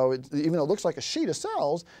so even though it looks like a sheet of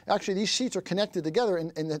cells, actually these sheets are connected together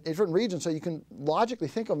in different regions, so you can logically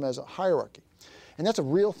think of them as a hierarchy. And that's a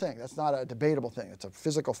real thing. That's not a debatable thing. It's a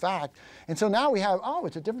physical fact. And so now we have, oh,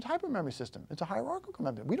 it's a different type of memory system. It's a hierarchical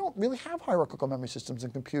memory. We don't really have hierarchical memory systems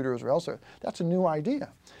in computers or elsewhere. That's a new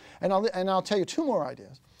idea. And I'll tell you two more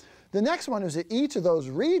ideas. The next one is that each of those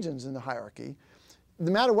regions in the hierarchy,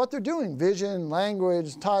 no matter what they're doing, vision,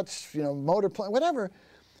 language, touch, motor, whatever,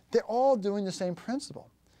 they're all doing the same principle.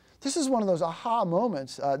 This is one of those aha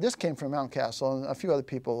moments. This came from Mountcastle and a few other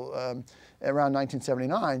people around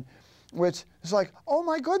 1979, which is like, oh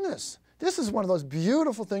my goodness, this is one of those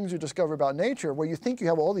beautiful things you discover about nature where you think you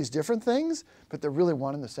have all these different things, but they're really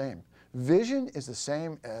one and the same. Vision is the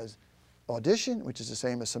same as audition, which is the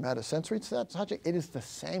same as somatosensory touching. It is the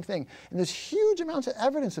same thing. And there's huge amounts of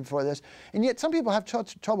evidence for this, and yet some people have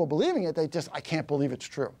trouble believing it. I can't believe it's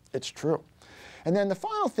true. It's true. And then the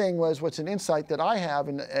final thing was what's an insight that I have,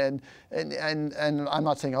 and I'm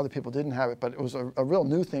not saying other people didn't have it, but it was a real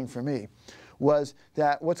new thing for me, was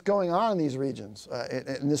that what's going on in these regions,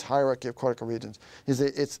 in this hierarchy of cortical regions, is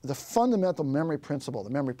that it's the fundamental memory principle,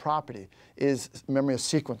 the memory property, is memory of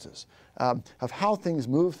sequences, of how things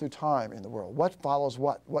move through time in the world, what follows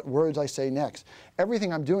what words I say next.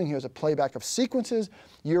 Everything I'm doing here is a playback of sequences.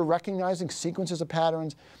 You're recognizing sequences of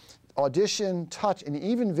patterns. Audition, touch, and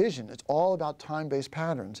even vision, it's all about time-based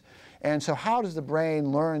patterns. And so how does the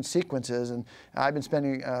brain learn sequences? And I've been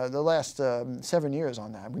spending the last 7 years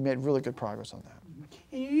on that. We made really good progress on that.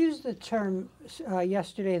 And you used the term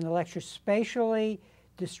yesterday in the lecture, spatially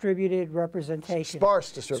distributed representation.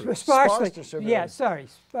 Sparse distributed. Sparsely. Sparse distributed. Yeah, sorry.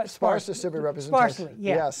 Sparse distributed representation. Sparsely,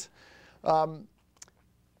 yeah. Yes.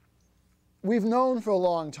 We've known for a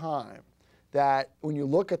long time that when you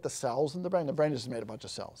look at the cells in the brain is just made a bunch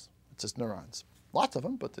of cells. It's just neurons. Lots of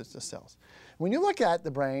them, but it's just cells. When you look at the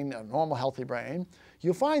brain, a normal, healthy brain,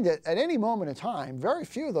 you'll find that at any moment in time, very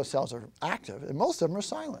few of those cells are active, and most of them are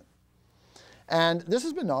silent. And this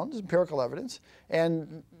has been known, there's empirical evidence,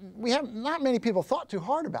 and not many people thought too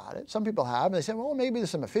hard about it. Some people have, and they said, well, maybe there's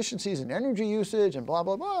some efficiencies in energy usage and blah,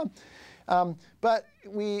 blah, blah. But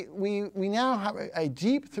we now have a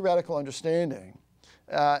deep theoretical understanding,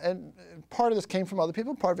 and part of this came from other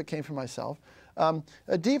people, part of it came from myself,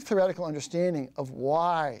 a deep theoretical understanding of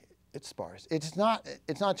why it's sparse. It's not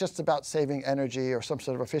just about saving energy or some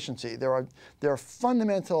sort of efficiency. There are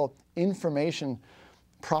fundamental information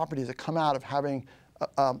properties that come out of having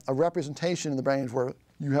a representation in the brain where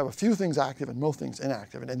you have a few things active and most things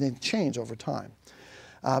inactive, and they change over time.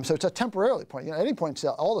 So it's a temporarily point. At any point,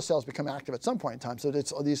 all the cells become active at some point in time. So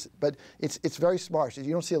it's all these, but it's very sparse.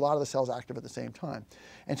 You don't see a lot of the cells active at the same time.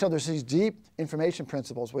 And so there's these deep information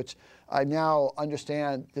principles which I now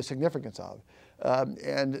understand the significance of,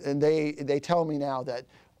 and they tell me now that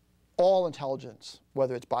all intelligence,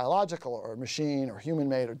 whether it's biological or machine or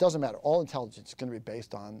human-made, or doesn't matter, all intelligence is going to be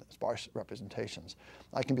based on sparse representations.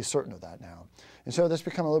 I can be certain of that now. And so this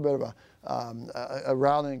become a little bit of a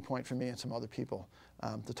rallying point for me and some other people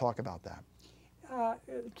to talk about that.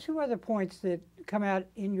 Two other points that come out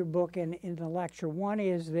in your book and in the lecture. One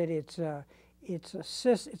is that it's a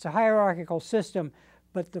hierarchical system,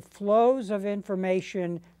 but the flows of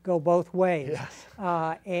information go both ways. Yes.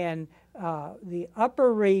 And the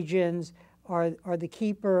upper regions are the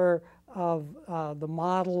keeper of the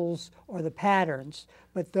models or the patterns,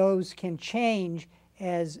 but those can change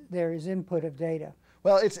as there is input of data.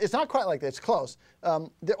 Well, it's not quite like that. It's close.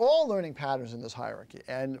 They're all learning patterns in this hierarchy,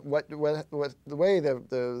 and the way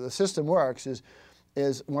the system works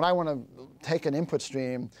is when I want to take an input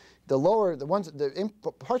stream, the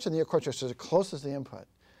parts of the neocortex that are closest to the input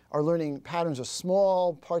are learning patterns of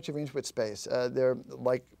small parts of your input space. They're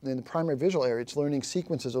like in the primary visual area, it's learning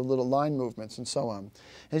sequences of little line movements and so on.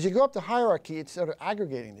 And as you go up the hierarchy, it's sort of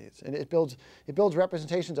aggregating these, and it builds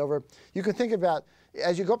representations over. You can think about,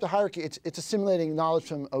 as you go up the hierarchy, it's assimilating knowledge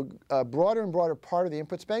from a broader and broader part of the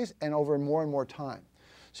input space and over more and more time.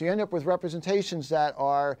 So you end up with representations that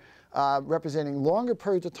are representing longer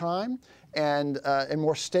periods of time and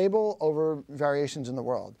more stable over variations in the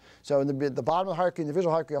world. So in the bottom of the hierarchy, in the visual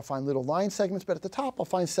hierarchy, I'll find little line segments, but at the top I'll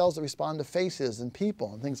find cells that respond to faces and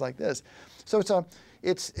people and things like this. So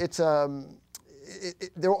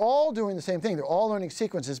they're all doing the same thing. They're all learning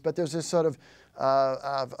sequences, but there's this sort of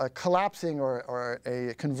a collapsing or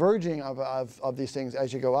a converging of these things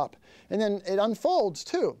as you go up. And then it unfolds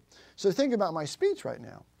too. So think about my speech right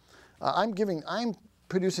now. I'm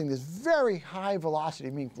producing this very high velocity,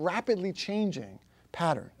 I mean rapidly changing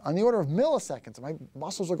pattern on the order of milliseconds. My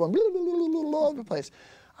muscles are going all over the place.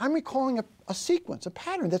 I'm recalling a sequence, a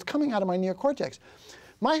pattern that's coming out of my neocortex.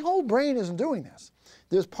 My whole brain isn't doing this.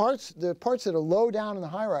 There are parts that are low down in the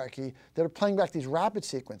hierarchy that are playing back these rapid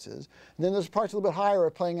sequences. And then there's parts a little bit higher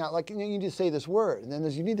are playing out, like you need to say this word, and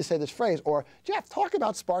then you need to say this phrase, or Jeff, talk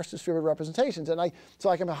about sparse distributed representations. And so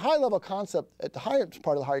I can have a high-level concept at the higher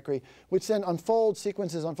part of the hierarchy, which then unfolds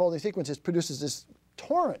sequences, unfolding sequences, produces this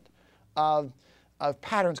torrent of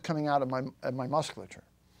patterns coming out of my musculature.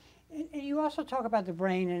 And you also talk about the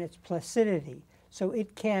brain and its plasticity, so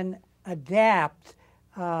it can adapt,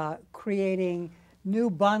 creating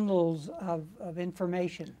new bundles of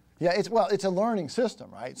information. Yeah, it's a learning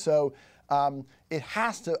system, right? So it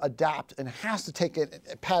has to adapt and it has to take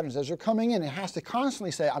patterns as they're coming in. It has to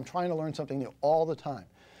constantly say, I'm trying to learn something new all the time.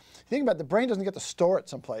 Think about it, the brain doesn't get to store it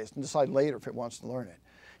someplace and decide later if it wants to learn it.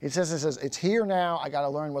 It says, it's here now, I got to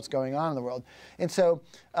learn what's going on in the world. And so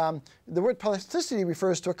the word plasticity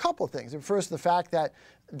refers to a couple of things. It refers to the fact that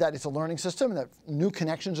it's a learning system and that new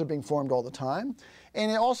connections are being formed all the time. And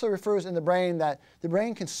it also refers in the brain that the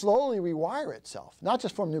brain can slowly rewire itself, not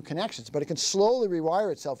just form new connections, but it can slowly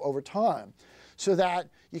rewire itself over time so that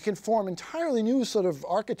you can form entirely new sort of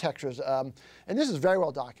architectures. And this is very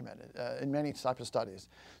well documented in many types of studies.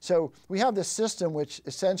 So we have this system which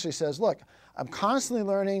essentially says, look, I'm constantly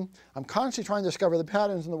learning, I'm constantly trying to discover the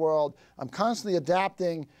patterns in the world, I'm constantly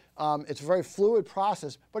adapting. It's a very fluid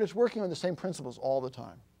process, but it's working on the same principles all the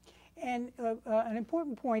time. And an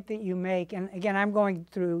important point that you make, and again, I'm going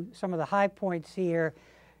through some of the high points here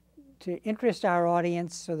to interest our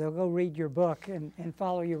audience so they'll go read your book and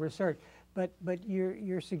follow your research. But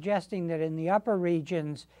you're suggesting that in the upper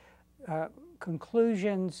regions,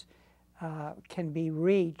 conclusions can be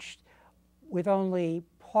reached with only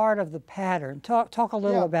part of the pattern. Talk a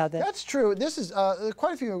little about that. That's true. This is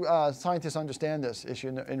quite a few scientists understand this issue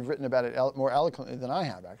and written about it more eloquently than I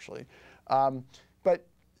have, actually. But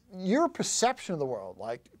your perception of the world,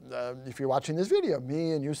 like if you're watching this video,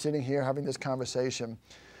 me and you sitting here having this conversation,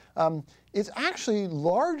 is actually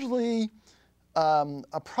largely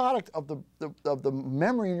a product of the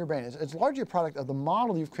memory in your brain. It's largely a product of the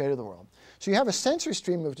model you've created of the world. So you have a sensory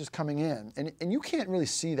stream which is coming in, and you can't really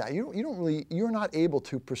see that. You're not able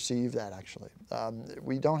to perceive that, actually.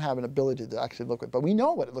 We don't have an ability to actually look at it, but we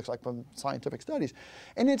know what it looks like from scientific studies.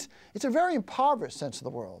 And it's a very impoverished sense of the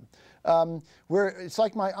world, where it's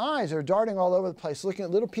like my eyes are darting all over the place, looking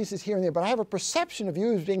at little pieces here and there, but I have a perception of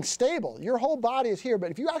you as being stable. Your whole body is here, but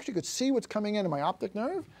if you actually could see what's coming into my optic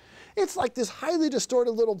nerve, it's like this highly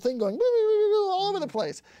distorted little thing going all over the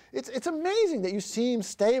place. It's amazing that you seem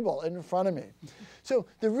stable in front of me. So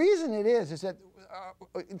the reason it is that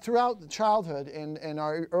throughout childhood and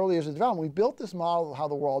our early years of development, we built this model of how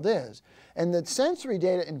the world is. And the sensory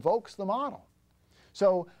data invokes the model.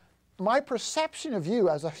 So my perception of you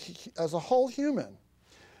as a whole human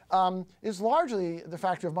is largely the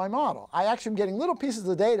factor of my model. I actually am getting little pieces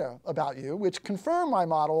of data about you which confirm my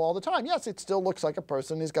model all the time. Yes, it still looks like a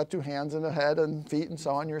person. He's got 2 hands and a head and feet and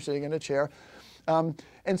so on. You're sitting in a chair.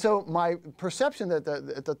 And so my perception that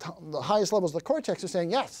at the highest levels of the cortex is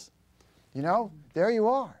saying, yes, you know, there you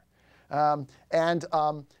are. And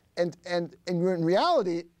in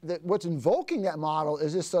reality, what's invoking that model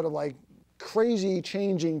is this sort of like crazy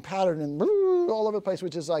changing pattern and all over the place,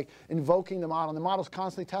 which is like invoking the model. And the model's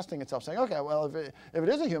constantly testing itself, saying, okay, well, if it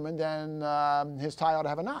is a human, then his tie ought to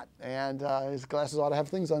have a knot, and his glasses ought to have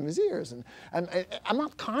things on his ears. And I'm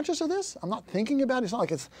not conscious of this. I'm not thinking about it. It's not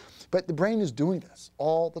like it's, but the brain is doing this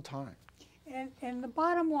all the time. And the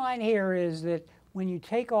bottom line here is that when you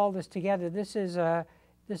take all this together, this is a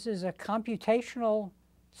computational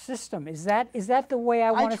system. Is that the way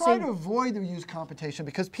I want to say? I try to avoid the use computation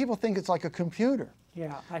because people think it's like a computer.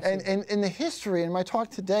 Yeah, I see. And in the history, in my talk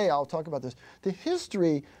today, I'll talk about this, the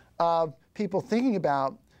history of people thinking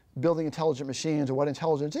about building intelligent machines or what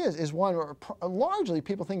intelligence is one where largely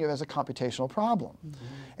people think of it as a computational problem. Mm-hmm.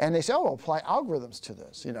 And they say, oh, we'll apply algorithms to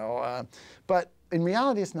this, you know. But in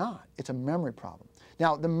reality, it's not. It's a memory problem.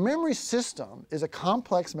 Now, the memory system is a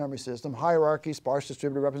complex memory system, hierarchy, sparse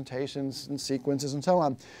distributed representations and sequences and so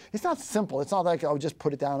on. It's not simple. It's not like I'll just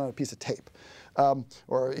put it down on a piece of tape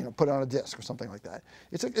or put it on a disk or something like that.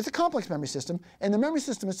 It's a complex memory system, and the memory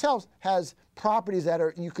system itself has properties that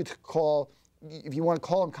are, you could call, if you want to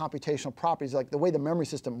call them computational properties, like the way the memory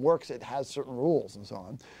system works, it has certain rules and so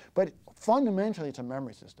on. But fundamentally, it's a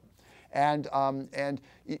memory system. And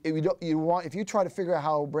if you try to figure out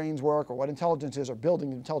how brains work or what intelligence is or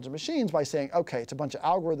building intelligent machines by saying, okay, it's a bunch of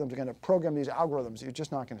algorithms, you're going to program these algorithms, you're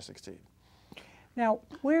just not going to succeed. Now,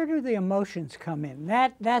 where do the emotions come in?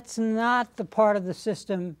 That's not the part of the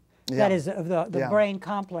system that is of the brain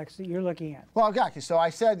complex that you're looking at. Well, exactly. So I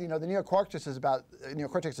said, the neocortex is about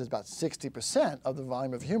 60% of the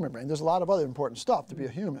volume of the human brain. There's a lot of other important stuff to be a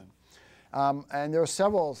human. And there are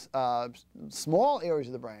several small areas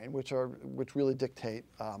of the brain which really dictate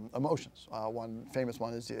emotions. One famous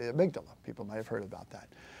one is the amygdala. People might have heard about that.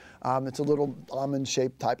 It's a little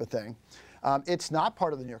almond-shaped type of thing. It's not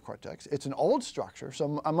part of the neocortex. It's an old structure.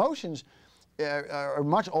 So emotions are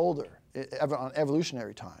much older on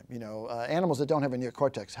evolutionary time. Animals that don't have a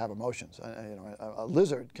neocortex have emotions. A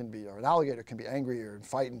lizard can be, or an alligator can be angry or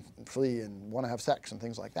fight and flee and want to have sex and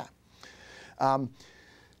things like that.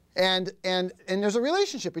 And there's a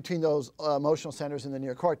relationship between those emotional centers in the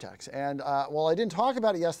neocortex. And while I didn't talk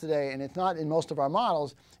about it yesterday, and it's not in most of our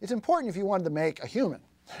models, it's important if you wanted to make a human.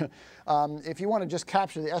 If you want to just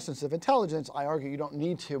capture the essence of intelligence, I argue you don't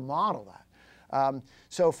need to model that.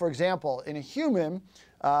 So for example, in a human,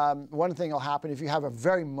 one thing will happen if you have a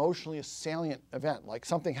very emotionally salient event, like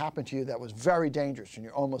something happened to you that was very dangerous and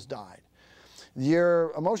you almost died.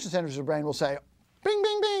 Your emotion centers of the brain will say, bing,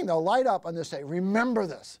 bing, bing. They'll light up and they'll say, remember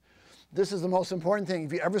this. This is the most important thing.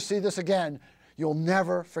 If you ever see this again, you'll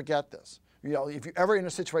never forget this. If you're ever in a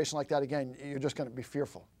situation like that again, you're just going to be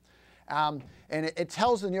fearful. And it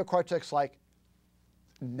tells the neocortex, like,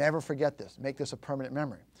 never forget this. Make this a permanent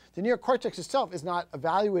memory. The neocortex itself is not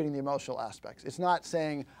evaluating the emotional aspects. It's not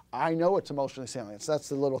saying, I know it's emotionally salient. That's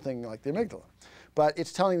the little thing like the amygdala. But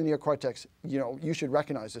it's telling the neocortex, you should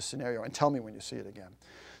recognize this scenario and tell me when you see it again.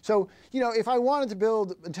 So, if I wanted to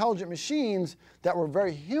build intelligent machines that were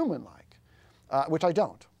very human-like, which I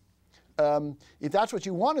don't, if that's what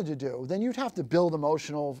you wanted to do, then you'd have to build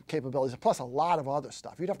emotional capabilities, plus a lot of other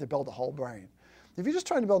stuff. You'd have to build a whole brain. If you're just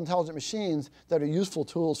trying to build intelligent machines that are useful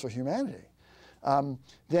tools for humanity,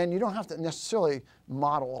 then you don't have to necessarily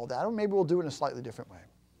model all that, or maybe we'll do it in a slightly different way.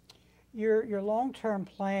 Your long-term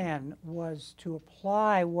plan was to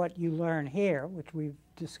apply what you learn here, which we've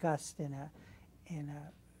discussed in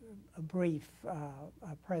a brief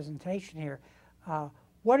presentation here.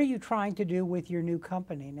 What are you trying to do with your new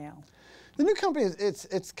company now? The new company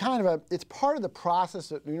it's kind of it's part of the process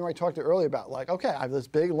that I talked to earlier about, like, okay, I have this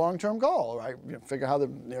big long-term goal, right? Figure how the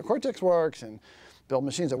neocortex works and build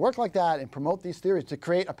machines that work like that and promote these theories to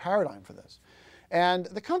create a paradigm for this. And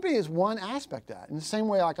the company is one aspect of that. In the same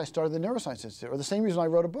way, like I started the Neuroscience Institute, or the same reason I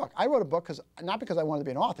wrote a book. I wrote a book not because I wanted to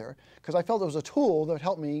be an author, because I felt it was a tool that would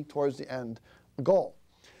help me towards the end goal.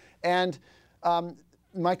 And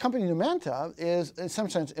my company Numenta is, in some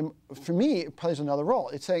sense, for me, it plays another role.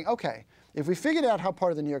 It's saying, okay, if we figured out how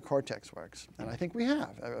part of the neocortex works, and I think we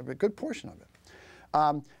have a good portion of it,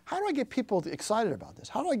 how do I get people excited about this?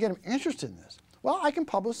 How do I get them interested in this? Well, I can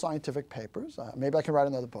publish scientific papers. Maybe I can write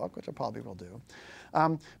another book, which I probably will do.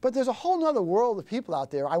 But there's a whole other world of people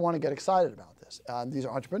out there I want to get excited about this. These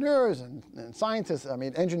are entrepreneurs and scientists,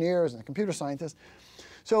 engineers and computer scientists.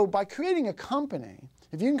 So by creating a company,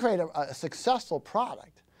 if you can create a successful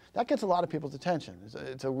product, that gets a lot of people's attention.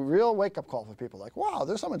 It's a real wake-up call for people. Like, wow,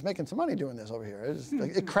 there's someone's making some money doing this over here.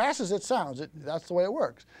 It crass as it sounds. That's the way it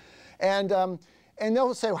works. And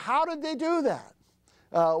they'll say, well, how did they do that?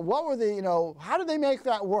 What were the, how did they make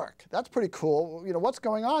that work? That's pretty cool. What's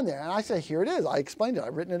going on there? And I say, here it is. I explained it.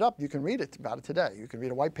 I've written it up. You can read about it today. You can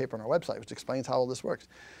read a white paper on our website which explains how all this works.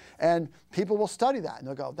 And people will study that and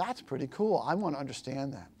they'll go, that's pretty cool. I want to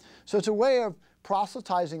understand that. So it's a way of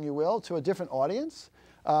proselytizing, you will, to a different audience.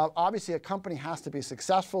 Obviously, a company has to be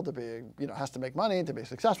successful to be, has to make money to be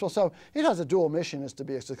successful. So it has a dual mission, is to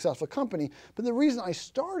be a successful company. But the reason I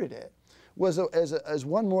started it was as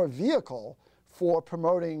one more vehicle for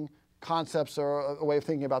promoting concepts or a way of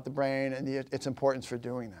thinking about the brain and its importance for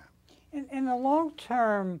doing that. And the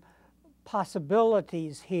long-term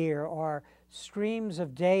possibilities here are streams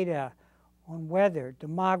of data on weather,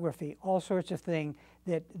 demography, all sorts of things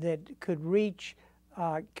that could reach,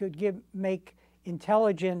 make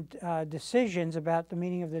intelligent decisions about the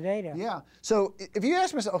meaning of the data. Yeah. So if you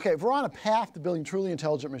ask myself, okay, if we're on a path to building truly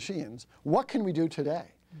intelligent machines, what can we do today?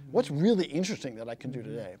 What's really interesting that I can do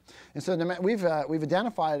today? And so we've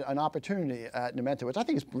identified an opportunity at Numenta, which I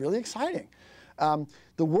think is really exciting.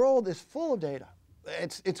 The world is full of data.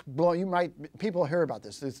 People hear about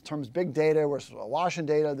this. This term's big data. We're awash in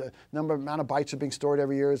data. The amount of bytes are being stored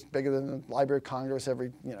every year is bigger than the Library of Congress.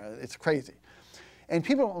 It's crazy. And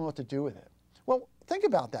people don't know what to do with it. Well, think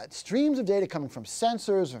about that. Streams of data coming from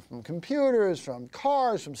sensors, or from computers, from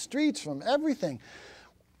cars, from streets, from everything.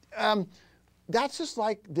 That's just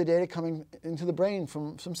like the data coming into the brain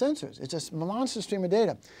from some sensors. It's just a monster stream of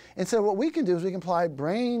data. And so what we can do is we can apply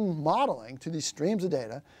brain modeling to these streams of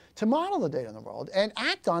data to model the data in the world and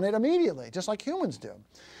act on it immediately, just like humans do.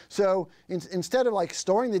 So instead of like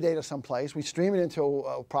storing the data someplace, we stream it into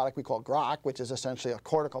a product we call Grok, which is essentially a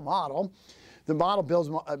cortical model. The model builds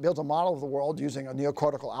a model of the world using a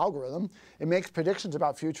neocortical algorithm. It makes predictions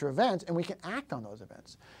about future events, and we can act on those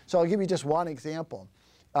events. So I'll give you just one example.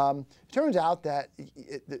 It turns out that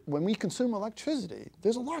when we consume electricity,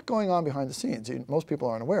 there's a lot going on behind the scenes most people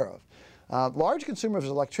aren't aware of. Large consumers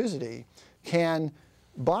of electricity can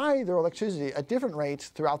buy their electricity at different rates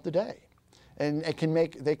throughout the day. And they can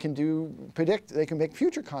make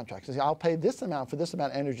future contracts. They say, I'll pay this amount for this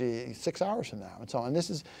amount of energy 6 hours from now, and so on.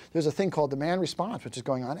 There's a thing called demand response, which is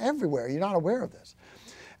going on everywhere. You're not aware of this.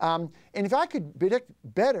 And if I could predict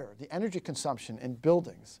better the energy consumption in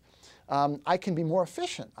buildings, I can be more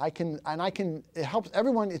efficient. It helps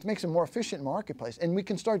everyone. It makes a more efficient marketplace, and we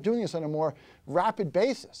can start doing this on a more rapid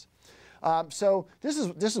basis. So this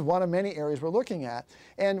is one of many areas we're looking at,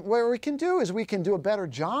 and what we can do is we can do a better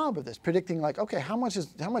job of this, predicting like, okay, how much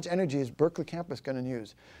energy is Berkeley campus going to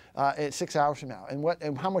use 6 hours from now,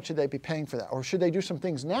 and how much should they be paying for that, or should they do some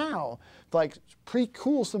things now, like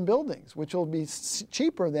pre-cool some buildings, which will be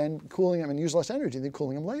cheaper than cooling them and use less energy than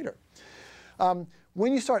cooling them later.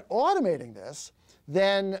 When you start automating this,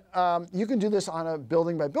 then you can do this on a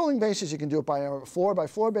building-by-building basis. You can do it by a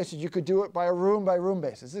floor-by-floor basis. You could do it by a room-by-room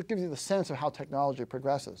basis. This gives you the sense of how technology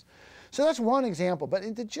progresses. So that's one example.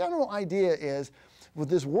 But the general idea is, with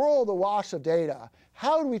this world awash of data,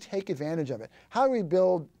 how do we take advantage of it? How do we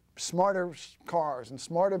build smarter cars and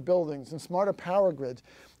smarter buildings and smarter power grids?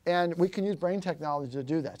 And we can use brain technology to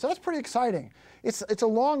do that. So that's pretty exciting. It's a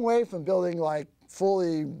long way from building like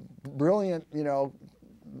fully brilliant,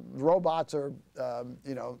 robots or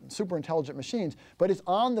super intelligent machines, but it's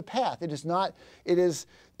on the path. It's not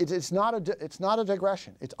a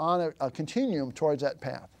digression. It's on a continuum towards that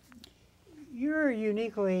path. You're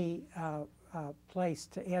uniquely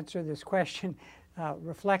placed to answer this question,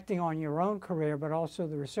 reflecting on your own career, but also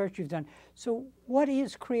the research you've done. So, what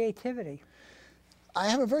is creativity? I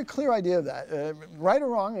have a very clear idea of that. Right or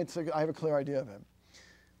wrong, I have a clear idea of it.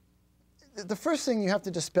 the first thing you have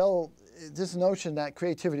to dispel this notion that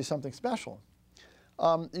creativity is something special.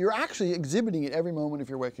 You're actually exhibiting it every moment of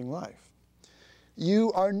your waking life.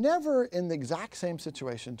 You are never in the exact same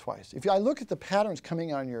situation twice. If I look at the patterns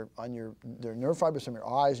coming on the nerve fibers from your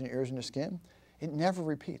eyes and your ears and your skin, it never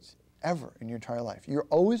repeats, ever in your entire life. You're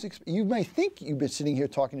always, you may think you've been sitting here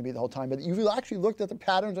talking to me the whole time, but you've actually looked at the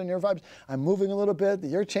patterns on your fibers. I'm moving a little bit,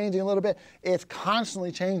 you're changing a little bit. It's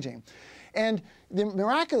constantly changing. And the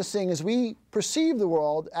miraculous thing is we perceive the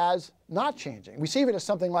world as not changing. We see it as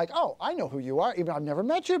something like, oh, I know who you are, even I've never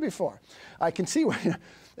met you before. I can see where you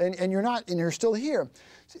and you're not, and you're still here.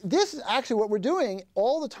 This is actually what we're doing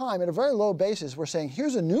all the time at a very low basis. We're saying,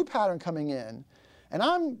 here's a new pattern coming in, and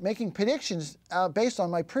I'm making predictions based on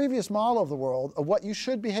my previous model of the world of what you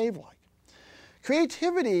should behave like.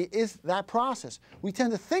 Creativity is that process. We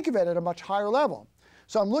tend to think of it at a much higher level.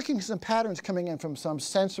 So I'm looking at some patterns coming in from some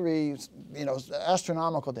sensory,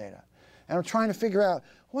 astronomical data. And I'm trying to figure out,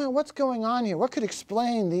 well, what's going on here? What could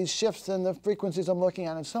explain these shifts in the frequencies I'm looking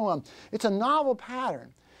at and so on? It's a novel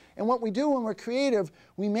pattern. And what we do when we're creative,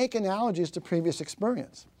 we make analogies to previous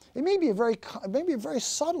experience. It may be a very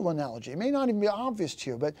subtle analogy. It may not even be obvious to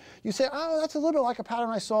you, but you say, oh, that's a little bit like a pattern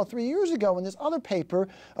I saw 3 years ago in this other paper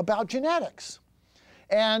about genetics.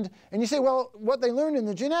 And you say, well, what they learned in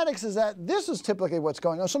the genetics is that this is typically what's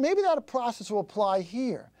going on. So maybe that process will apply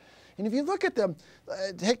here. And if you look at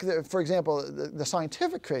for example, the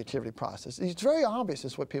scientific creativity process, it's very obvious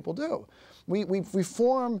it's what people do. We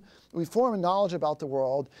form a knowledge about the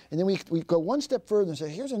world, and then we go one step further and say,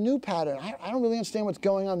 here's a new pattern. I don't really understand what's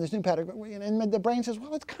going on in this new pattern. And the brain says,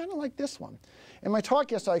 well, it's kind of like this one. In my talk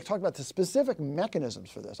yesterday, I talked about the specific mechanisms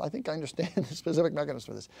for this. I think I understand the specific mechanisms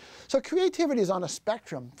for this. So creativity is on a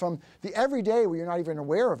spectrum from the everyday where you're not even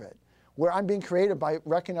aware of it, where I'm being creative by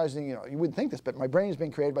recognizing, you wouldn't think this, but my brain is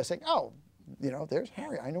being created by saying, oh, there's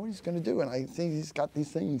Harry. I know what he's going to do, and I think he's got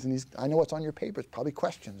these things, and I know what's on your papers, probably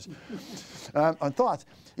questions on thoughts,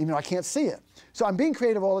 even though I can't see it. So I'm being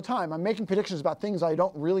creative all the time. I'm making predictions about things I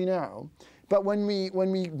don't really know. But when we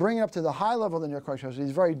bring it up to the high level of the neurocortex,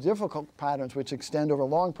 these very difficult patterns which extend over a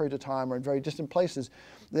long period of time or in very distant places,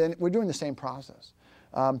 then we're doing the same process.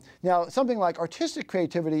 Now, something like artistic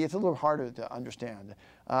creativity, it's a little harder to understand.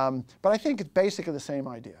 But I think it's basically the same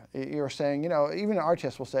idea. You're saying, even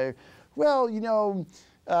artists will say, well,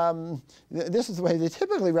 this is the way they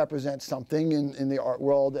typically represent something in the art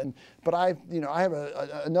world. But I have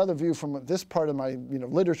another view from this part of my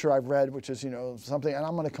literature I've read, which is something, and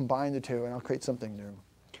I'm going to combine the two, and I'll create something new.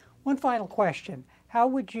 One final question: how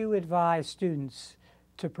would you advise students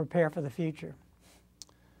to prepare for the future?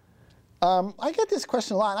 I get this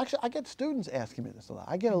question a lot. Actually, I get students asking me this a lot.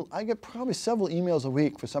 I get probably several emails a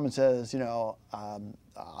week where someone says, they'll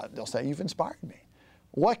say, you've inspired me.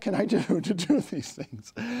 What can I do to do these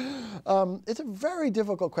things? It's a very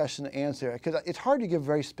difficult question to answer because it's hard to give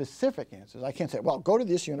very specific answers. I can't say, well, go to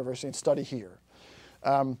this university and study here.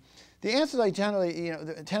 The answers I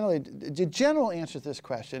the general answer to this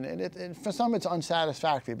question, and for some it's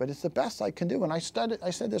unsatisfactory, but it's the best I can do. And I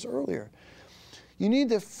said this earlier. You need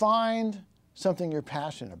to find something you're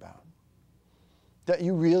passionate about, that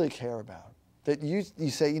you really care about, that you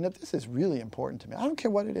say, this is really important to me. I don't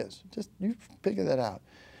care what it is. Just you figure that out.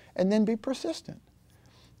 And then be persistent.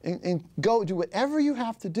 And go do whatever you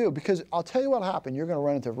have to do, because I'll tell you what will happen. You're going to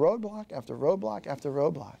run into roadblock after roadblock after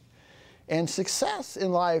roadblock. And success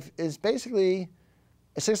in life is basically,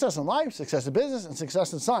 success in life, success in business, and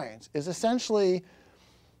success in science is essentially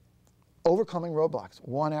overcoming roadblocks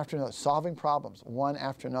one after another, solving problems one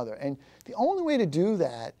after another. And the only way to do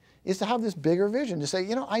that is to have this bigger vision, to say,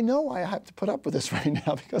 I know I have to put up with this right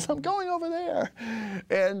now because I'm going over there.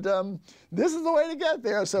 And this is the way to get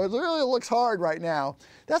there. So it really looks hard right now.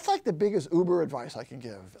 That's like the biggest Uber advice I can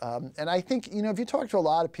give. And I think, if you talk to a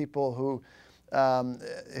lot of people who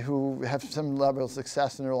have some level of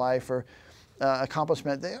success in their life or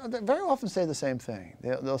accomplishment, they very often say the same thing.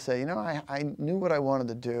 They'll say, I knew what I wanted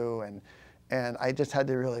to do, and I just had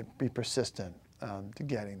to really be persistent to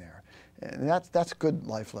getting there. And that's a good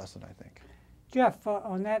life lesson, I think. Jeff,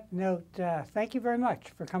 on that note, thank you very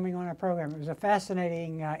much for coming on our program. It was a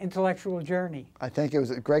fascinating intellectual journey. I think it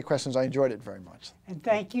was great questions. I enjoyed it very much. And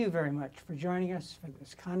thank you very much for joining us for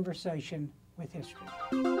this conversation with history.